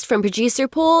podcast from producer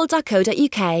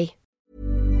Paul.co.uk.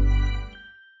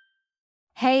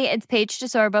 Hey, it's Paige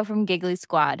DeSorbo from Giggly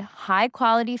Squad. High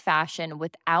quality fashion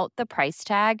without the price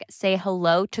tag. Say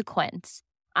hello to Quince.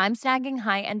 I'm snagging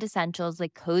high-end essentials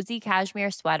like cozy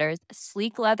cashmere sweaters,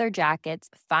 sleek leather jackets,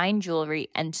 fine jewelry,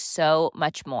 and so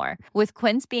much more. With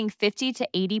Quince being 50 to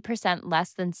 80%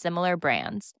 less than similar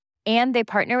brands. And they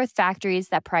partner with factories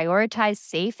that prioritize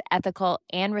safe, ethical,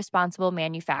 and responsible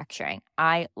manufacturing.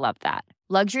 I love that.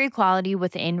 Luxury quality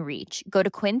within reach. Go to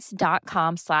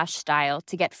quince.com/style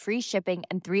to get free shipping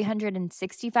and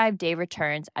 365-day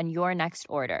returns on your next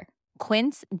order.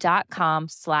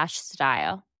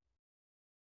 Quince.com/style.